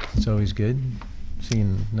it's always good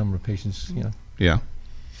seeing a number of patients, Yeah.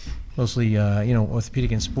 Mostly,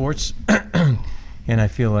 orthopedic and sports, and I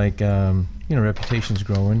feel like, reputation's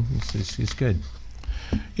growing. It's good.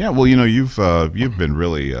 Yeah, well, you've been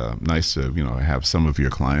really nice to, have some of your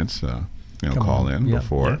clients, call in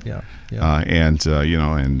before. Yeah. And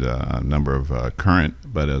a number of current,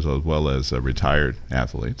 but as well as retired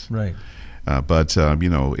athletes. Right. But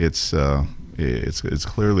it's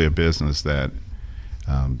clearly a business that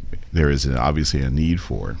there is obviously a need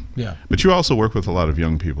for. Yeah. But you also work with a lot of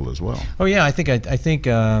young people as well. Oh yeah, I think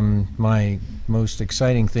my most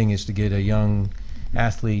exciting thing is to get a young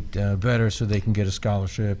athlete better so they can get a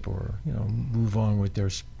scholarship or move on with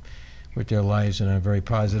their lives in a very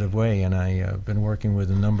positive way. And I've been working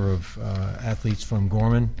with a number of athletes from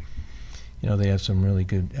Gorman. They have some really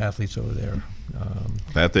good athletes over there.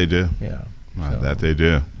 That they do. Yeah. That they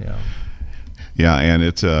do. Yeah. Yeah, and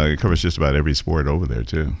it covers just about every sport over there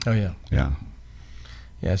too. Oh yeah. Yeah.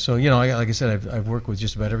 Yeah. So like I said, I've worked with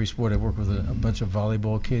just about every sport. I've worked with a bunch of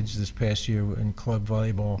volleyball kids this past year in club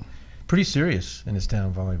volleyball. Pretty serious in this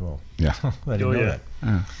town, volleyball. Yeah. I didn't know that.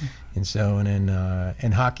 Yeah. And so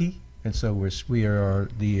and hockey. And so we are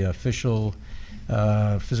the official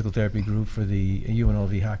physical therapy group for the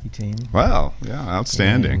UNLV hockey team. Wow. Yeah.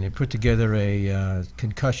 Outstanding. And they put together a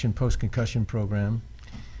post-concussion program.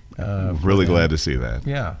 Really glad to see that.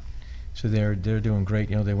 Yeah, so they're doing great.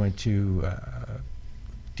 They went to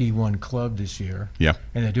D1 club this year. Yeah,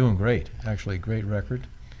 and they're doing great. Actually, great record.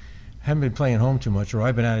 Haven't been playing home too much, or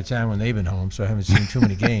I've been out of town when they've been home, so I haven't seen too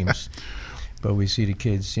many games. But we see the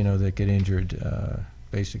kids, that get injured,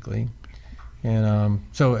 basically. And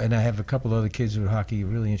and I have a couple other kids with hockey.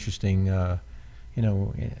 Really interesting,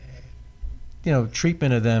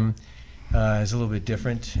 treatment of them. Is a little bit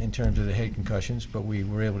different in terms of the head concussions, but we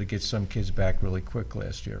were able to get some kids back really quick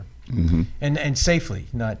last year, and safely,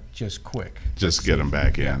 not just quick. Just get them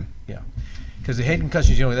back in. Yeah, because the head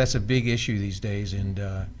concussions, that's a big issue these days, and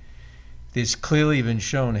there's clearly been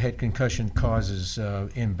shown head concussion causes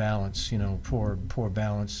imbalance. Poor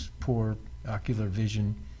balance, poor ocular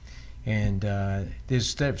vision, and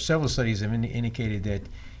there's several studies have indicated that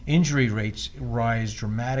injury rates rise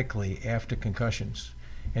dramatically after concussions.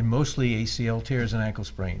 And mostly ACL tears and ankle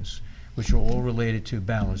sprains, which are all related to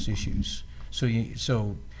balance issues. So I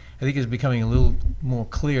think it's becoming a little more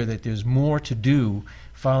clear that there's more to do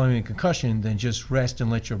following a concussion than just rest and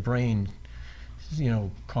let your brain,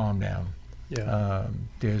 calm down. Yeah.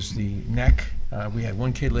 There's the neck. We had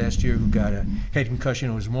one kid last year who got a head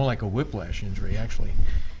concussion. It was more like a whiplash injury, actually.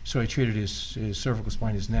 So I treated his cervical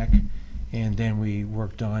spine, his neck, and then we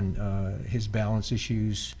worked on his balance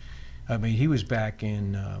issues. I mean, he was back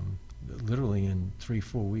in literally in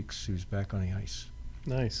 3-4 weeks. He was back on the ice.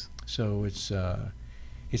 Nice. So that's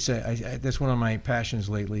one of my passions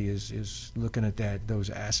lately is looking at those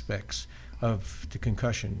aspects of the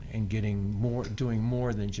concussion and doing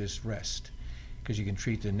more than just rest. Because you can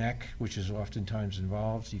treat the neck, which is oftentimes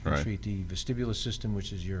involved. You can treat the vestibular system,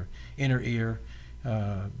 which is your inner ear.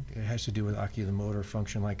 It has to do with oculomotor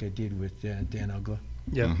function, like I did with Dan Ugla.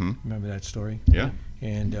 Yeah. Remember that story? Yeah.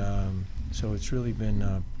 And so it's really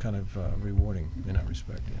been kind of rewarding in that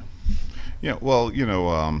respect. Yeah. Yeah. Well,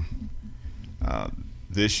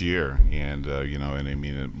 this year, and and I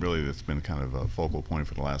mean, it's been kind of a focal point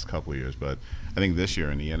for the last couple of years. But I think this year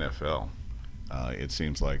in the NFL, it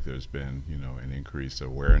seems like there's been an increased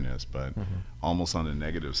awareness, but almost on the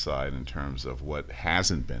negative side in terms of what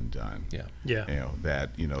hasn't been done. Yeah. Yeah.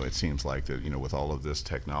 That it seems like that with all of this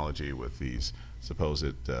technology, with these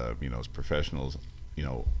supposed professionals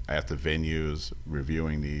at the venues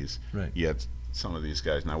reviewing these, yet some of these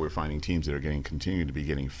guys, now we're finding teams that are continuing to be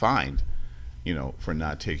getting fined for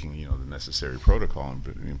not taking the necessary protocol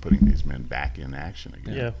and putting these men back in action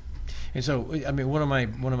again. Yeah. And so, I mean, one of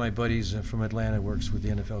my buddies from Atlanta works with the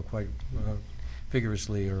NFL quite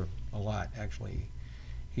vigorously, or a lot actually.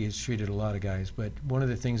 He has treated a lot of guys, but one of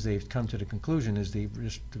the things they've come to the conclusion is the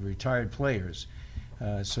retired players,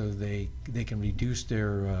 so they can reduce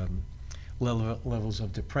their levels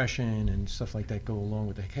of depression and stuff like that go along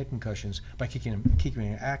with the head concussions by keeping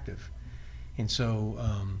them active. And so,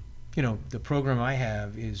 the program I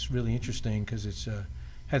have is really interesting because it's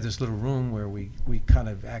had this little room where we kind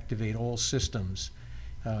of activate all systems.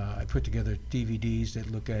 I put together DVDs that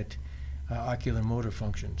look at ocular motor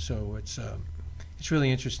function. So it's really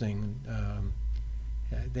interesting.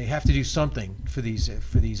 They have to do something for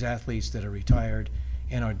these athletes that are retired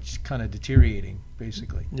and are just kind of deteriorating,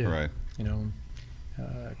 basically. Yeah. Right.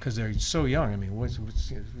 Because they're so young. I mean, what's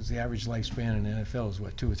the average lifespan in the NFL is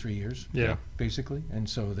what, 2 or 3 years? Yeah. Basically. And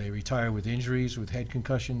so they retire with injuries, with head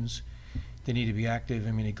concussions. They need to be active.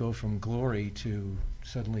 I mean, they go from glory to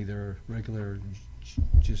suddenly they're a regular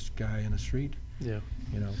just guy in the street. Yeah.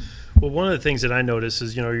 Well, one of the things that I noticed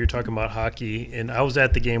is, you're talking about hockey, and I was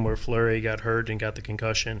at the game where Fleury got hurt and got the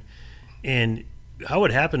concussion. And how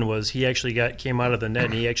it happened was he actually came out of the net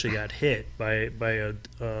and he actually got hit by a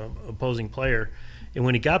opposing player. And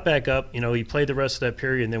when he got back up, he played the rest of that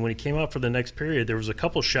period. And then when he came out for the next period, there was a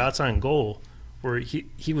couple shots on goal where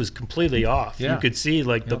he was completely off. Yeah. You could see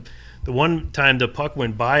the one time the puck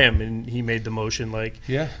went by him and he made the motion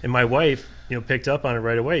and my wife, picked up on it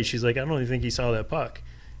right away. She's like, I don't even think he saw that puck.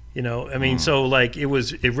 I mean, so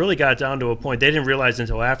it really got down to a point. They didn't realize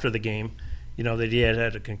until after the game, that he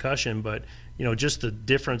had a concussion, but just the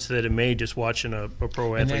difference that it made just watching a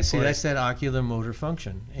pro athlete play. That's that ocular motor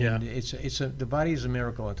function. And the body is a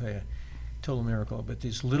miracle, I'll tell you. Total miracle. But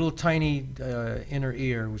this little tiny inner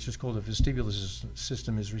ear, which is called the vestibular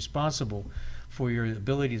system, is responsible for your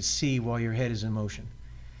ability to see while your head is in motion.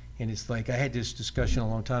 And it's like, I had this discussion a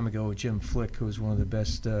long time ago with Jim Flick, who was one of the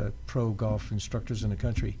best pro golf instructors in the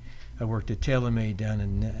country. I worked at TaylorMade down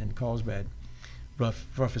in Carlsbad.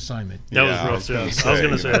 Rough assignment. That was rough. I was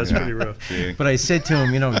going to say that's pretty rough. But I said to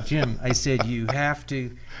him, Jim, I said, you have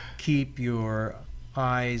to keep your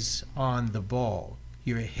eyes on the ball.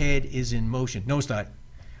 Your head is in motion. No, it's not.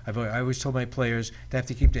 I always told my players they have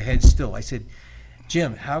to keep the head still. I said,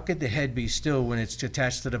 Jim, how could the head be still when it's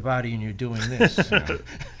attached to the body and you're doing this?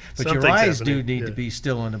 But your eyes do need to be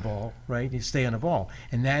still on the ball, right? You stay on the ball.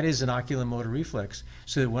 And that is an oculomotor reflex.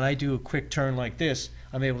 So that when I do a quick turn like this,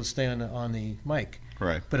 I'm able to stay on the mic.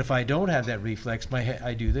 Right. But if I don't have that reflex,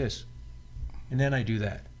 I do this. And then I do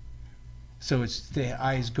that. So it's the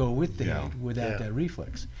eyes go with the head without that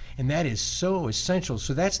reflex. And that is so essential.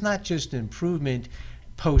 So that's not just improvement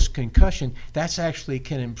post-concussion. That's actually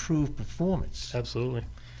can improve performance. Absolutely.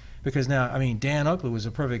 Because now, I mean, Dan Ugla was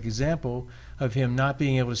a perfect example of him not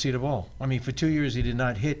being able to see the ball. I mean, for 2 years he did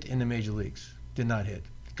not hit in the major leagues. Did not hit.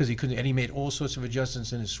 Because he couldn't, and he made all sorts of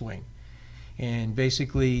adjustments in his swing. And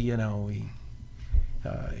basically,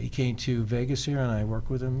 he came to Vegas here, and I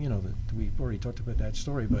worked with him. We already talked about that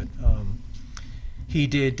story, but he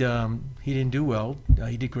didn't do well.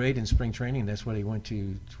 He did great in spring training. That's why he went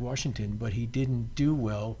to Washington, but he didn't do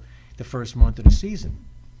well the first month of the season.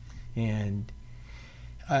 And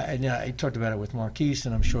I talked about it with Marquise,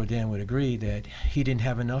 and I'm sure Dan would agree that he didn't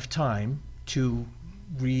have enough time to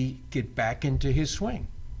get back into his swing.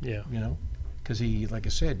 Yeah. Because he, like I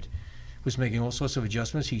said, was making all sorts of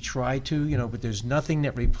adjustments. He tried to, but there's nothing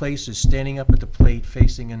that replaces standing up at the plate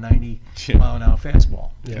facing a 90-mile-an-hour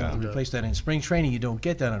fastball. Yeah. To replace that in spring training, you don't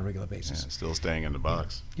get that on a regular basis. Yeah, still staying in the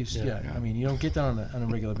box. I mean, you don't get that on a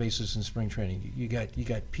regular basis in spring training. You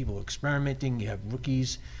got people experimenting. You have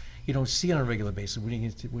rookies. You don't see it on a regular basis.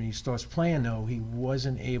 When he starts playing, though, he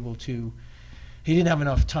wasn't able to. He didn't have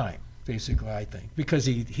enough time, basically, I think, because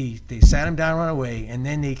they sat him down right away, and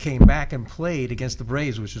then they came back and played against the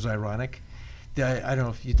Braves, which was ironic. I don't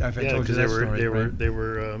know if I've told you that story. They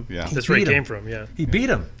were. Yeah. That's where he came from. Yeah. He beat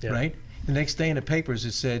him, right? The next day in the papers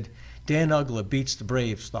it said, Dan Uggla beats the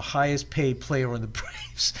Braves, the highest paid player on the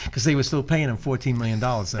Braves, because they were still paying him $14 million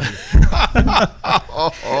that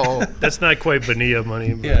year. That's not quite Bonilla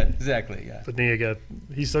money. But yeah, exactly. Yeah. Bonilla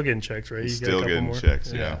he's still getting checks, right? He's He got a still couple getting more.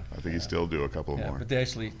 checks. Yeah. I think he still do a couple more. But they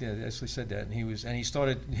actually said that, and he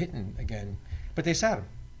started hitting again, but they sat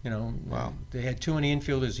him. Wow. They had too many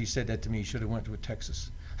infielders. He said that to me. He should have went to Texas.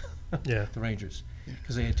 Yeah. The Rangers,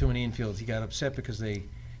 because they had too many infielders. He got upset because they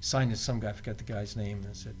signed some guy. I forgot the guy's name.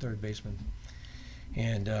 It's a third baseman.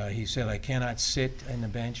 And he said, I cannot sit in the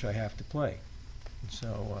bench, I have to play.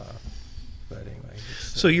 So, but anyway.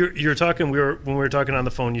 So you're talking, when we were talking on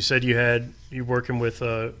the phone, you said you're working with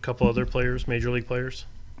a couple other players, major league players?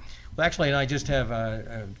 Well, actually, I just have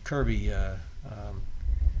Kirby.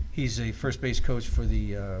 He's a first base coach for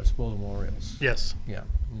the Baltimore Orioles. Yes. Yeah,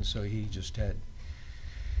 and so he just had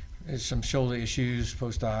some shoulder issues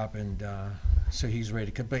post-op, and so he's ready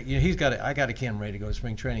to come. But I got to get him ready to go to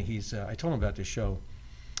spring training. I told him about this show.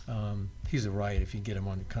 He's a riot if you get him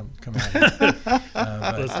on to come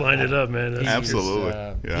out. Let's line it up, man. Absolutely.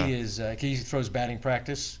 He throws batting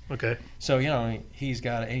practice. Okay. So he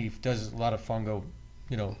does a lot of fungo,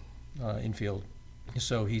 infield.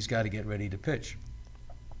 So he's got to get ready to pitch,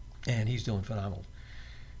 and he's doing phenomenal.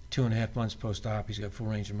 2.5 months post-op, he's got full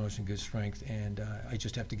range of motion, good strength, and I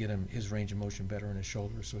just have to get him his range of motion better in his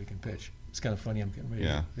shoulder so he can pitch. It's kind of funny. I'm getting ready.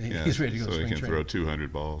 Yeah, he's ready to go to so spring he can training. throw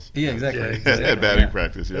 200 balls. Yeah, exactly. At batting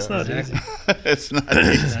practice. Yeah, that's not easy. It's not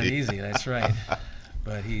easy. It's not easy. That's right.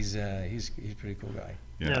 But he's a pretty cool guy.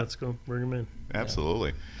 Yeah, let's go bring him in.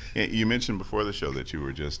 Absolutely. Yeah. You mentioned before the show that you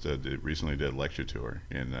were just recently did a lecture tour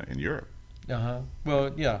in Europe.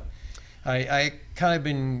 Well, yeah. I kind of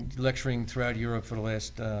been lecturing throughout Europe for the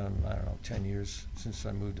last, 10 years since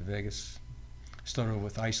I moved to Vegas. Started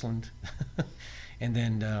with Iceland, and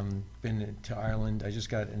then been to Ireland. I just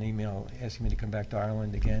got an email asking me to come back to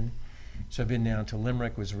Ireland again. So I've been down to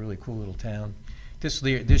Limerick, was a really cool little town.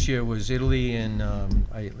 This year was Italy and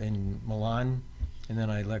in Milan, and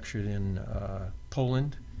then I lectured in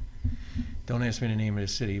Poland. Don't ask me the name of the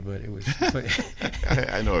city, but it was.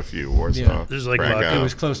 I know a few. Warsaw. Yeah. There's like Krakow. It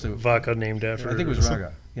was close to vodka named after. I think it was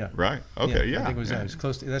Raga. Yeah. Right. Okay. Yeah. I think it was. It's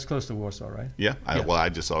close. That's close to Warsaw, right? Yeah. I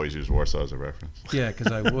just always use Warsaw as a reference. Yeah,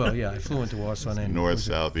 because I flew into Warsaw and north,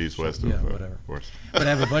 south, east, west. Whatever. Warsaw. But I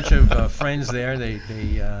have a bunch of friends there. They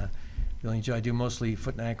really enjoy. I do mostly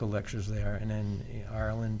foot and ankle lectures there, and then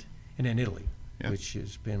Ireland, and then Italy, which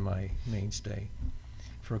has been my mainstay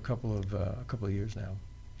for a couple of years now.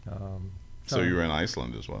 So you were in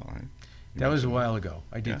Iceland as well, right? That was a while ago.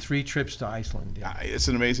 I did 3 trips to Iceland. Yeah. It's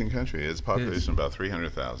an amazing country. It's a population of about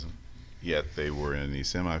 300,000. Yet they were in the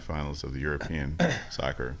semifinals of the European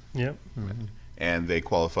soccer. Yep. Mm-hmm. And they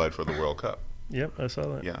qualified for the World Cup. Yep, I saw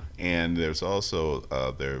that. Yeah. And there's also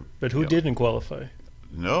But who didn't qualify?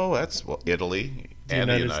 No, that's Italy and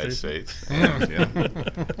the United States.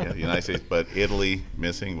 The United States, but Italy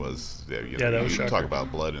missing was that was shocking. Talk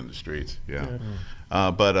about blood in the streets.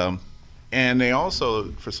 And they also,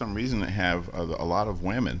 for some reason, have a lot of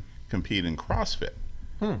women compete in CrossFit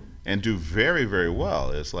and do very, very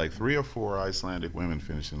well. It's like 3 or 4 Icelandic women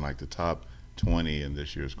finishing like the top 20 in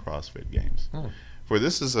this year's CrossFit Games. For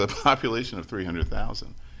this is a population of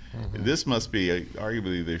 300,000. This must be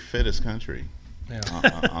arguably the fittest country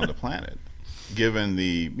on the planet, given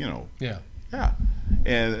the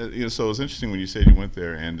and so it was interesting when you said you went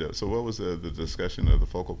there. And so what was the discussion of the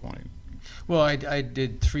focal point? Well, I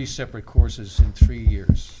did 3 separate courses in 3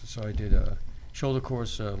 years. So I did a shoulder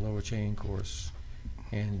course, a lower chain course,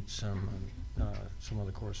 and some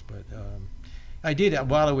other course. But I did,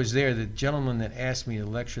 while I was there, the gentleman that asked me to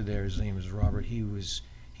lecture there, his name is Robert. He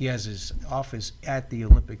has his office at the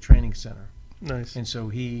Olympic Training Center. Nice. And so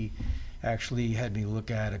he actually had me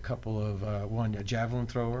look at a couple of, a javelin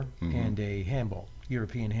thrower and a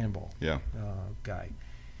European handball guy.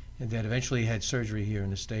 And that eventually had surgery here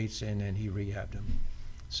in the States, and then he rehabbed him.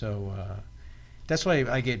 So that's why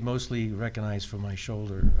I get mostly recognized for my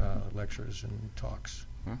shoulder lectures and talks.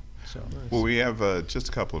 So. Well, we have just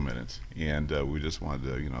a couple of minutes, and we just wanted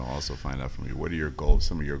to, also find out from you, what are your goals,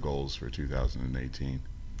 some of your goals for 2018?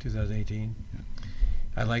 2018? Yeah.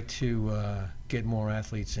 I'd like to get more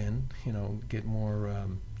athletes in, get more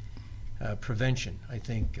prevention. I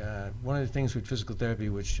think one of the things with physical therapy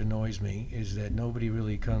which annoys me is that nobody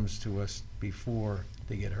really comes to us before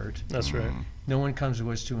they get hurt. That's right. No one comes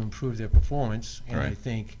to us to improve their performance, and right. I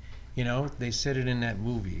think, they said it in that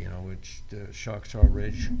movie, which Shark's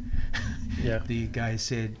Ridge. Yeah. The guy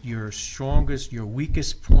said, your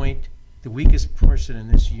weakest point, the weakest person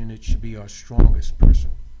in this unit should be our strongest person.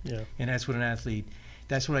 Yeah. And that's what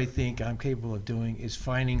that's what I think I'm capable of doing, is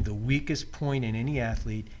finding the weakest point in any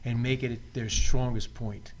athlete and make it their strongest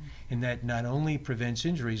point. And that not only prevents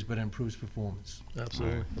injuries, but improves performance.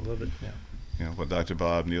 Absolutely. Right. I love it. Yeah. What Dr.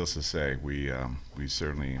 Bob Nielsen say, we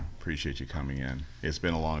certainly appreciate you coming in. It's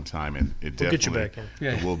been a long time, and we'll get you back in.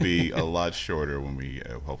 Yeah. It will be a lot shorter when we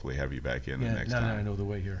hopefully have you back in the next time. Now I know the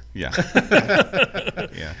way here. Yeah.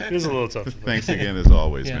 Yeah. It is a little tough. Thanks again, as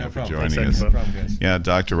always, yeah, man, no for problem. joining us. No problem, guys. Yeah,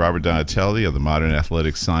 Dr. Robert Donatelli of the Modern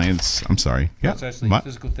Athletic Science. I'm sorry. Yeah. It's actually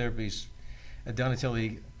physical therapy's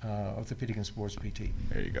Donatelli Orthopedic and Sports PT.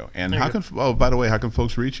 There you go. And by the way, how can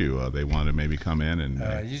folks reach you? They want to maybe come in and.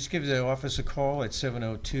 You just give the office a call at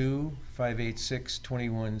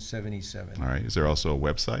 702-586-2177. All right. Is there also a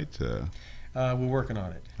website? We're working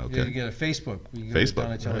on it. Okay. You get a Facebook. Facebook.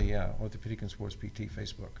 Donatelli, right. Orthopedic and Sports PT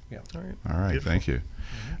Facebook. Yeah. All right. All right. Beautiful. Thank you.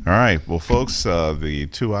 All right. Well, folks, the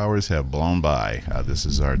 2 hours have blown by. This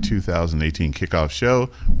is our 2018 kickoff show.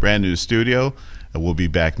 Brand new studio. We'll be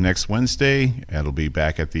back next Wednesday. It'll be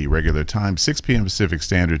back at the regular time, 6 p.m. Pacific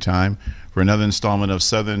Standard Time, for another installment of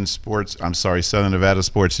Southern Nevada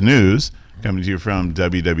Sports News, coming to you from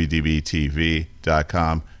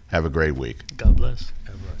WWDBTV.com. Have a great week. God bless.